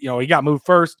 He got moved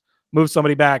first, moved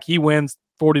somebody back. He wins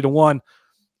 40-1.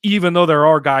 Even though there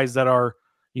are guys that are,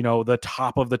 the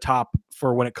top of the top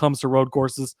for when it comes to road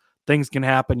courses, things can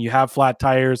happen. You have flat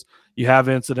tires, you have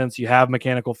incidents, you have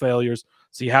mechanical failures.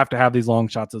 So you have to have these long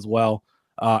shots as well.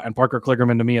 And Parker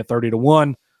Kligerman to me at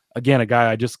 30-1, again, a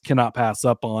guy I just cannot pass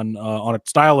up on a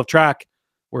style of track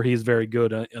where he's very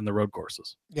good in the road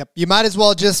courses. Yep. You might as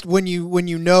well just, when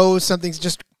you know something's,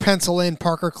 just pencil in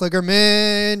Parker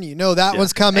Kligerman, that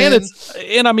one's coming.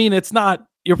 And I mean, it's not,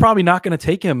 you're probably not going to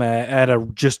take him at a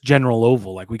just general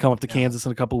oval. Like we come up to Kansas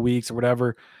in a couple of weeks or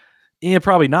whatever. Yeah,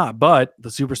 probably not. But the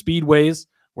super speedways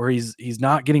where he's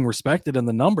not getting respected in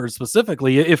the numbers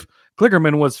specifically, if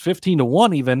Kligerman was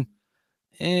 15-1 even,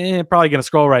 probably going to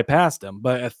scroll right past him.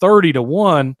 But at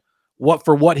 30-1,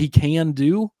 what he can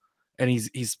do, and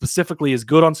he's specifically is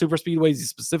good on super speedways. He's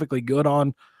specifically good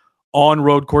on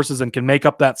road courses and can make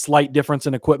up that slight difference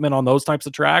in equipment on those types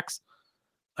of tracks.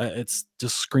 It's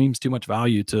just screams too much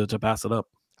value to pass it up.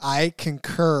 I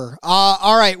concur.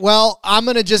 All right. Well, I'm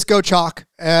going to just go chalk.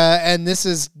 And this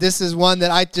is one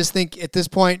that I just think at this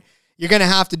point, you're going to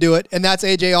have to do it. And that's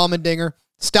AJ Allmendinger.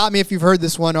 Stop me if you've heard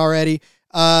this one already.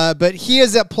 But he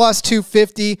is at plus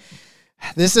 250.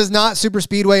 This is not super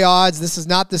speedway odds. This is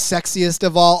not the sexiest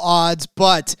of all odds.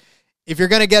 But if you're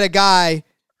going to get a guy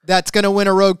that's going to win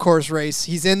a road course race,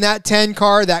 he's in that 10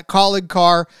 car, that Colleague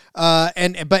car,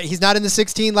 but he's not in the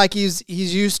 16 like he's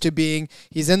used to being.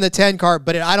 He's in the 10 car,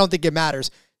 but I don't think it matters.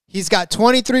 He's got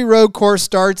 23 road course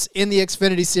starts in the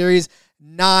Xfinity Series,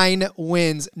 9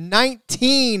 wins,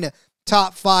 19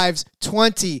 top 5s,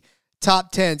 20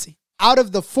 top 10s. Out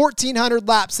of the 1,400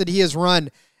 laps that he has run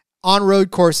on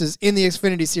road courses in the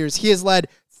Xfinity Series. He has led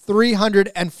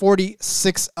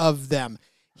 346 of them.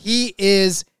 He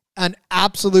is an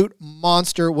absolute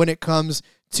monster when it comes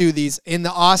to these. In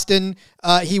the Austin,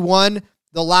 he won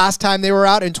the last time they were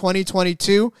out in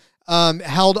 2022,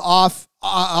 held off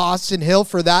Austin Hill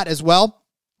for that as well.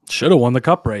 Should have won the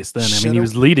Cup race then. I mean, he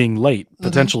was leading late,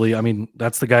 potentially. I mean,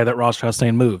 that's the guy that Ross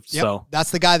Chastain moved. Yep, so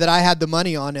that's the guy that I had the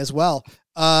money on as well.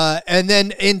 And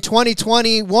then in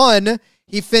 2021,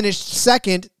 he finished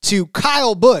second to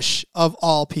Kyle Busch, of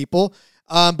all people.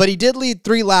 But he did lead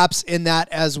 3 laps in that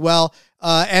as well.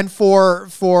 And for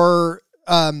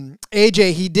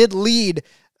AJ, he did lead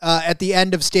at the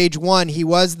end of stage 1. He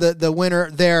was the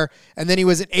winner there. And then he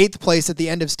was in 8th place at the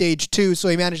end of stage 2. So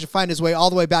he managed to find his way all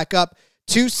the way back up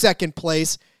to 2nd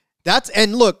place.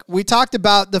 And look, we talked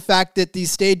about the fact that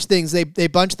these stage things, they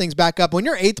bunch things back up. When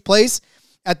you're 8th place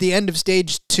at the end of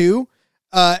stage 2,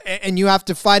 and you have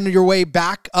to find your way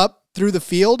back up through the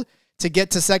field to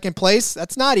get to 2nd place,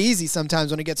 that's not easy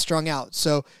sometimes when it gets strung out.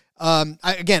 So,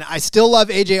 I still love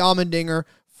AJ Allmendinger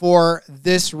for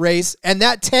this race. And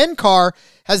that 10 car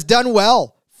has done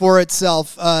well for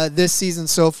itself this season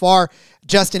so far.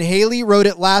 Justin Haley rode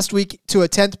it last week to a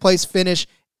 10th place finish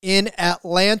in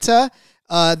Atlanta.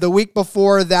 The week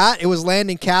before that, it was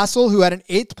Landon Castle who had an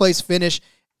 8th place finish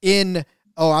in.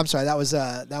 Oh, I'm sorry, that was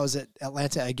at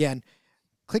Atlanta again.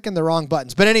 Clicking the wrong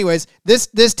buttons. But anyways,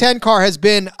 this 10 car has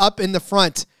been up in the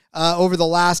front over the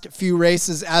last few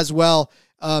races as well,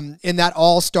 in that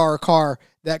all-star car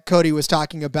that Cody was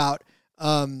talking about.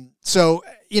 So,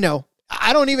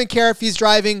 I don't even care if he's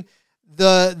driving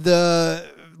the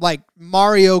like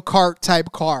Mario Kart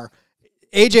type car.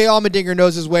 AJ Allmendinger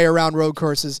knows his way around road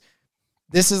courses.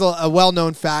 This is a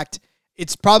well-known fact.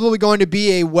 It's probably going to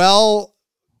be a well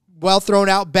thrown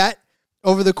out bet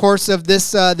over the course of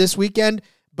this weekend,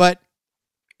 but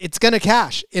it's going to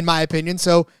cash, in my opinion.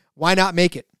 So why not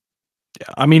make it? Yeah,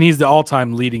 I mean, he's the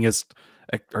all-time leadingest,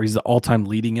 or he's the all-time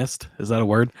leadingest. Is that a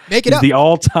word? Make it he's up. The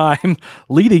all-time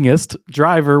leadingest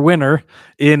driver winner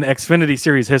in Xfinity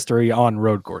Series history on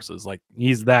road courses. Like,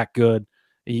 he's that good.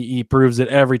 He proves it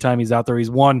every time he's out there.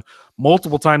 He's won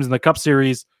multiple times in the Cup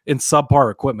Series in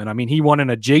subpar equipment. I mean, he won in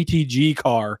a JTG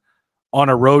car on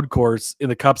a road course in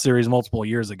the Cup Series multiple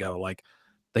years ago. Like,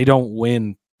 they don't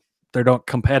win. They're not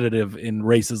competitive in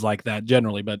races like that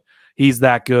generally, but he's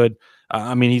that good.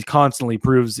 I mean, he constantly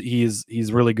proves he's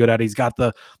really good at it. He's got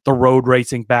the road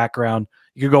racing background.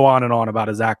 You could go on and on about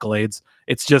his accolades.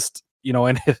 It's just,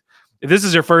 and if this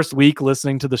is your first week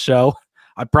listening to the show,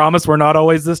 I promise we're not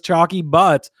always this chalky,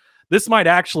 but this might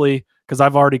actually, because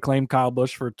I've already claimed Kyle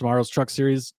Busch for tomorrow's Truck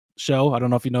Series show. I don't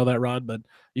know if you know that, Rod, but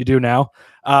you do now.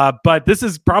 But this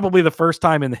is probably the first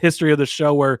time in the history of the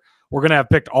show where we're going to have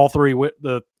picked all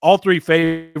three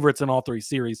favorites in all 3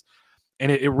 series. And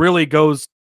it really goes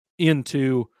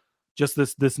into just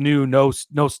this new no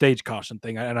stage caution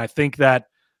thing. And I think that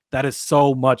is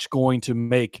so much going to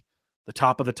make the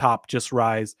top of the top just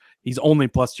rise. He's only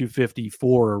plus 250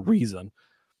 for a reason.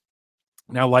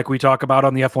 Now, like we talk about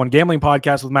on the F1 Gambling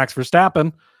Podcast with Max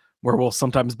Verstappen, where we'll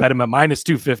sometimes bet him at minus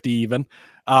 250 even,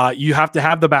 you have to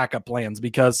have the backup plans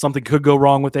because something could go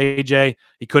wrong with AJ.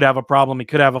 He could have a problem. He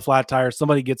could have a flat tire.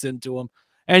 Somebody gets into him.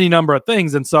 Any number of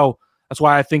things. And so that's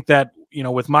why I think that,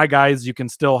 with my guys, you can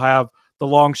still have the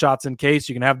long shots in case.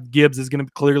 You can have Gibbs is going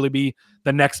to clearly be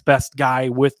the next best guy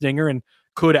with Dinger and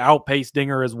could outpace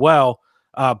Dinger as well.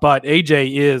 But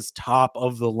AJ is top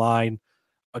of the line.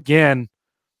 Again,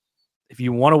 if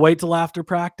you want to wait till after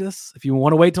practice, if you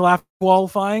want to wait till after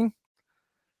qualifying,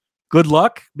 good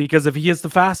luck, because if he is the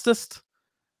fastest,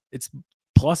 it's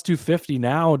plus 250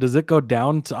 now. Does it go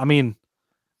down to, I mean,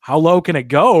 how low can it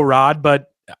go, Rod?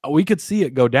 But we could see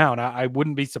it go down. I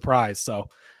wouldn't be surprised. So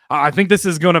I think this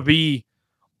is going to be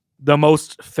the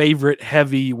most favorite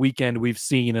heavy weekend we've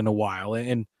seen in a while.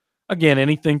 And again,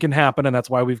 anything can happen. And that's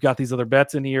why we've got these other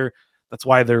bets in here. That's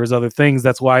why there's other things.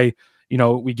 That's why,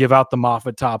 we give out the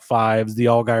Moffitt top 5s, the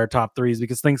Allgaier top 3s,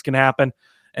 because things can happen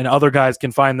and other guys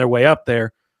can find their way up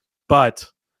there. But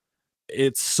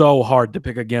it's so hard to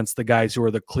pick against the guys who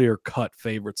are the clear-cut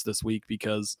favorites this week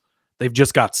because they've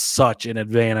just got such an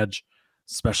advantage,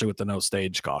 especially with the no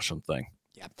stage caution thing.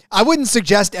 Yeah, I wouldn't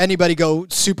suggest anybody go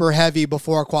super heavy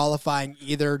before qualifying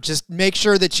either. Just make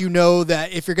sure that you know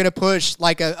that if you're going to push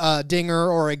like a Dinger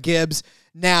or a Gibbs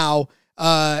now,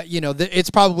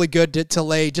 it's probably good to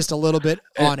lay just a little bit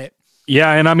on it.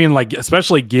 Yeah, and I mean, like,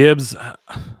 especially Gibbs,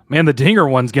 man, the Dinger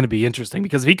one's going to be interesting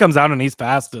because if he comes out and he's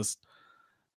fastest,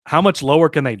 how much lower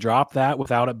can they drop that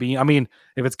without it being, I mean,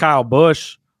 if it's Kyle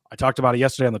Busch, I talked about it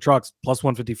yesterday on the trucks, plus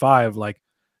 155, like,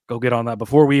 go get on that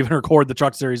before we even record the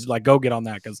Truck Series. Like, go get on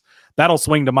that, because that'll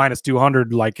swing to minus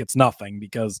 200 like it's nothing,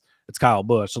 because it's Kyle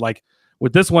Busch. So like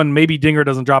with this one, maybe Dinger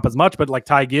doesn't drop as much, but like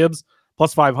Ty Gibbs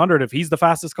plus 500, if he's the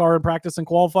fastest car in practice and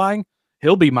qualifying,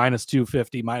 he'll be minus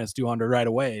 250, minus 200 right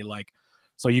away. Like,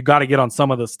 so you got to get on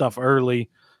some of the stuff early.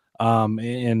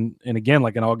 And again,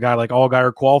 like an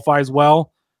Allgaier qualifies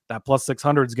well, that plus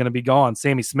 600 is going to be gone.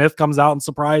 Sammy Smith comes out and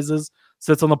surprises,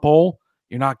 sits on the pole.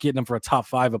 You're not getting him for a top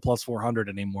 5 at plus 400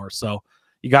 anymore. So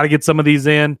you got to get some of these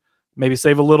in, maybe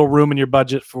save a little room in your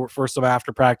budget for some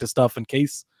after practice stuff in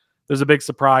case there's a big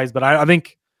surprise. But I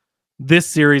think this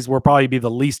series will probably be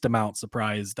the least amount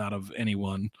surprised out of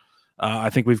anyone. I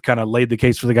think we've kind of laid the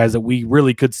case for the guys that we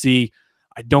really could see.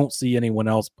 I don't see anyone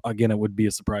else. Again, it would be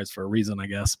a surprise for a reason, I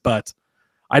guess. But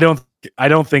I don't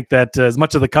think that as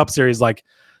much of the Cup Series, like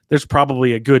there's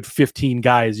probably a good 15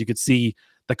 guys you could see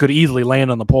that could easily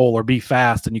land on the pole or be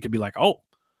fast, and you could be like, oh,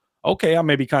 okay, I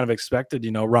maybe kind of expected,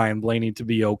 Ryan Blaney to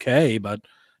be okay, but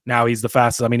now he's the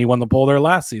fastest. I mean, he won the pole there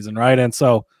last season, right? And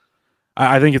so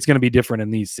I think it's going to be different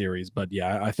in these series. But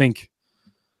yeah, I think,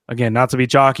 again, not to be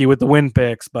chalky with the win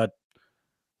picks, but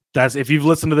that's, if you've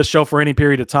listened to the show for any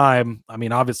period of time, I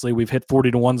mean, obviously we've hit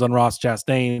 40-1s on Ross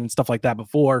Chastain and stuff like that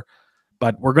before,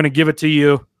 but we're going to give it to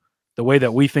you the way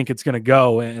that we think it's going to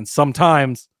go. And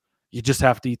sometimes you just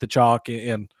have to eat the chalk.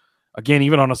 And again,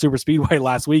 even on a super speedway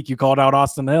last week, you called out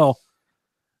Austin Hill.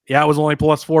 Yeah, it was only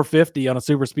plus 450 on a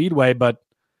super speedway, but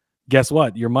guess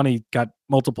what? Your money got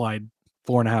multiplied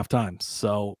 4.5 times.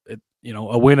 So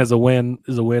a win is a win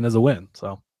is a win is a win.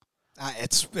 So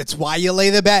it's why you lay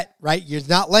the bet, right? You're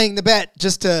not laying the bet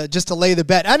just to lay the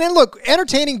bet. And then look,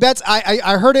 entertaining bets.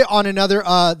 I heard it on another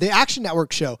the Action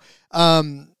Network show.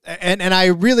 And I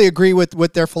really agree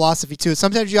with their philosophy too.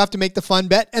 Sometimes you have to make the fun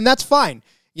bet, and that's fine.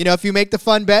 If you make the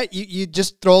fun bet, you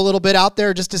just throw a little bit out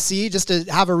there just to see, just to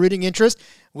have a rooting interest.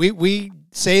 We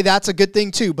say that's a good thing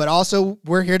too, but also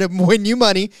we're here to win you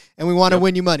money, and we want to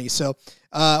win you money. So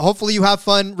hopefully you have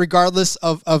fun regardless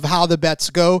of how the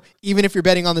bets go, even if you're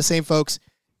betting on the same folks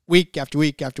week after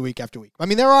week after week after week. I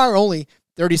mean, there are only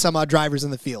 30 some odd drivers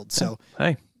in the field. So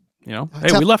hey, we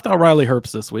left out Riley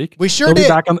Herbst this week. We sure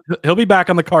did. He'll be back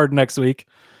on the card next week.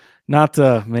 Not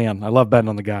man, I love betting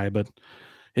on the guy, but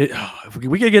if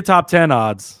we could get top 10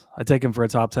 odds, I'd take him for a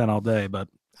top 10 all day. But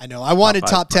I know I wanted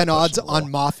top 10 odds on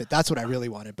Moffitt. That's what I really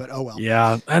wanted. But oh well.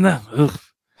 Yeah, and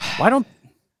why don't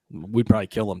we'd probably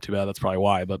kill him? Too bad. That's probably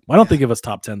why. But why don't they give us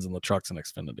top 10s in the trucks and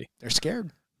Xfinity? They're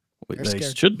scared. They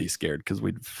should be scared because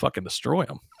we'd fucking destroy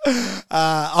them.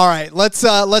 All right, let's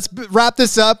wrap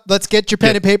this up. Let's get your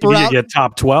pen and paper out. We could get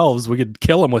top 12s. We could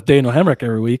kill them with Daniel Hemrick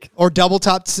every week. Or double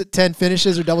top 10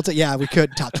 finishes or double. Yeah, we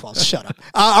could. Top 12s. Shut up.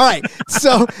 All right,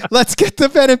 so let's get the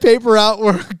pen and paper out.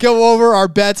 We'll go over our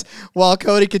bets while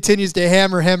Cody continues to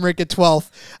hammer Hemrick at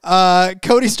 12th.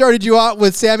 Cody started you out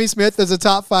with Sammy Smith as a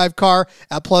top 5 car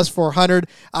at plus 400.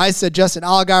 I said Justin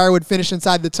Allgaier would finish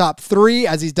inside the top 3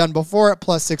 as he's done before at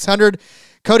plus 600.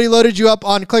 Cody loaded you up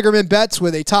on Kligerman bets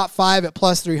with a top 5 at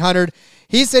plus 300.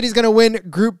 He said he's going to win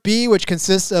Group B, which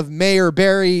consists of Mayer,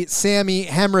 Berry, Sammy,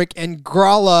 Hemrick, and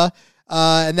Gralla,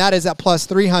 and that is at plus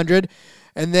 300.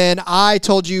 And then I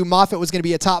told you Moffitt was going to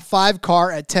be a top 5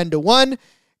 car at 10-1.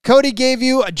 Cody gave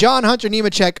you John Hunter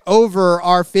Nemechek over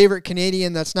our favorite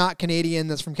Canadian that's not Canadian,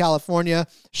 that's from California,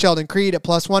 Sheldon Creed at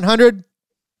plus 100.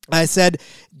 I said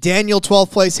Daniel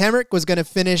 12th place Hemrick was going to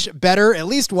finish better, at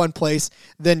least one place,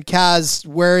 than Kaz.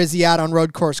 Where is he at on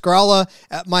road course? Gralla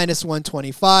at minus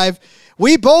 125.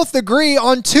 We both agree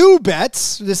on 2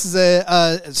 bets. This is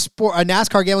a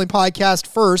NASCAR gambling podcast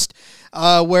first,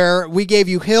 where we gave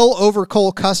you Hill over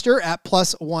Cole Custer at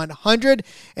plus 100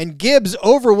 and Gibbs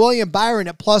over William Byron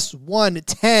at plus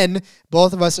 110.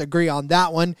 Both of us agree on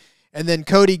that one. And then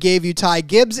Cody gave you Ty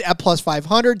Gibbs at plus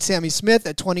 500, Sammy Smith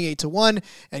at 28-1,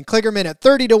 and Kligerman at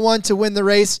 30-1 to win the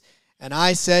race. And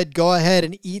I said, go ahead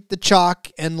and eat the chalk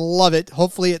and love it.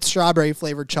 Hopefully it's strawberry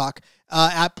flavored chalk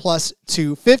at plus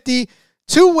 250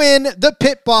 to win the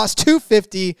Pit Boss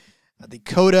 250 at the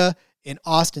Coda in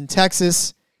Austin,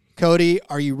 Texas. Cody,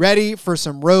 are you ready for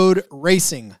some road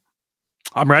racing?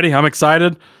 I'm ready. I'm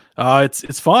excited.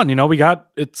 It's fun.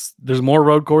 There's more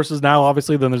road courses now,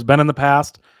 obviously, than there's been in the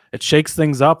past. It shakes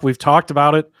things up. We've talked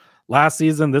about it last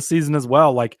season, this season as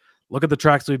well. Like, look at the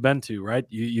tracks we've been to, right?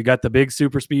 You got the big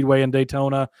super speedway in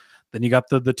Daytona. Then you got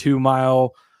the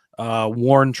 2-mile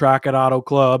Warren track at Auto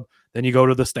Club. Then you go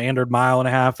to the standard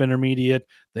 1.5-mile intermediate.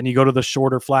 Then you go to the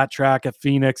shorter flat track at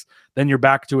Phoenix. Then you're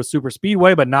back to a super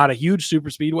speedway, but not a huge super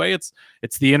speedway. It's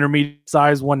the intermediate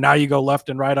size one. Now you go left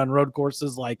and right on road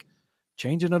courses, like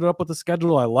changing it up with the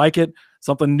schedule. I like it.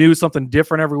 Something new, something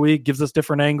different every week, gives us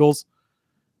different angles.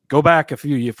 go back if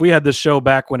we had this show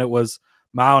back when it was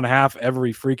mile and a half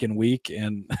every freaking week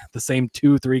and the same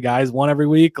 2-3 guys won every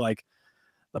week, like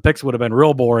the picks would have been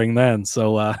real boring then.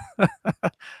 So at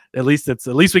least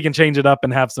we can change it up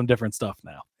and have some different stuff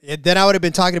now. Then I would have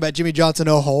been talking about Jimmy Johnson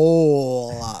a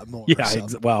whole lot more. Yeah.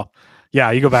 So.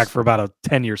 Yeah, you go back for about a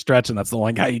 10-year stretch, and that's the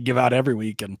one guy you give out every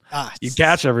week, and you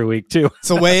catch every week too. It's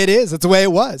the way it is. It's the way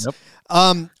it was. Yep.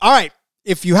 All right.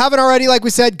 If you haven't already, like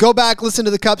we said, go back, listen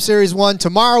to the Cup Series 1.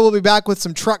 Tomorrow we'll be back with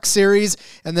some Truck Series,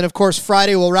 and then, of course,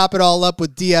 Friday we'll wrap it all up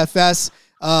with DFS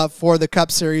for the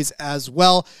Cup Series as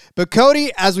well. But,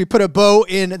 Cody, as we put a bow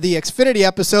in the Xfinity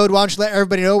episode, why don't you let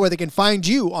everybody know where they can find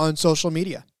you on social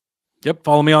media? Yep,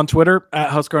 follow me on Twitter,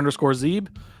 @Husker_Zeeb.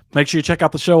 Make sure you check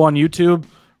out the show on YouTube.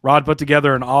 Rod put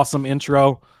together an awesome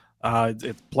intro.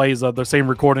 It plays the same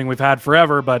recording we've had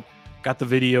forever, but got the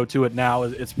video to it now.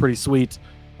 It's pretty sweet.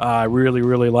 I really,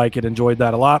 really like it. Enjoyed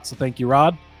that a lot. So thank you,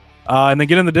 Rod. And then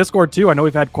get in the Discord too. I know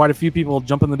we've had quite a few people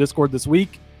jump in the Discord this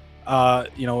week.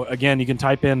 Again, you can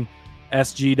type in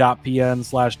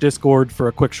sg.pn/Discord for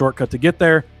a quick shortcut to get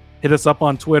there. Hit us up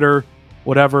on Twitter,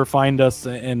 whatever. Find us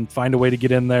and find a way to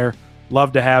get in there.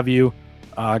 Love to have you.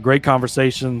 Great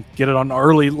conversation. Get it on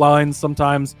early lines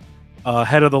sometimes,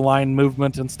 head of the line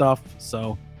movement and stuff.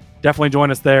 So definitely join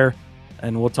us there,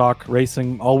 and we'll talk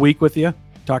racing all week with you.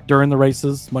 Talk during the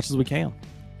races as much as we can.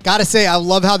 Gotta say, I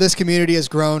love how this community has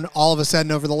grown all of a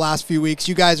sudden over the last few weeks.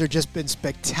 You guys are just been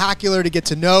spectacular to get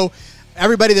to know.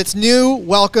 Everybody that's new,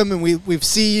 welcome, and we've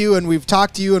see you and we've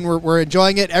talked to you, and we're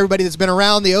enjoying it. Everybody that's been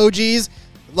around, the OGs,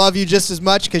 love you just as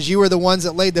much because you were the ones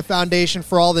that laid the foundation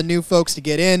for all the new folks to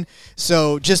get in.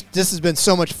 So this has been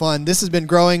so much fun. This has been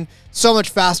growing so much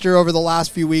faster over the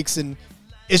last few weeks, and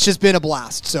it's just been a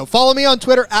blast. So follow me on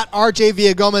Twitter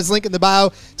 @RJVillagomez. Link in the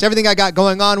bio. It's everything I got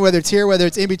going on, whether it's here, whether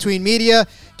it's in between media.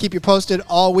 Keep you posted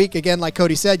all week. Again, like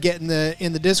Cody said, get in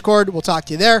the Discord. We'll talk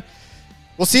to you there.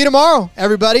 We'll see you tomorrow,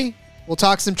 everybody. We'll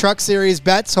talk some Truck Series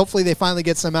bets. Hopefully they finally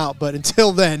get some out. But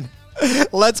until then,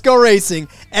 let's go racing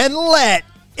and let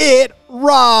it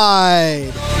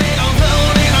ride.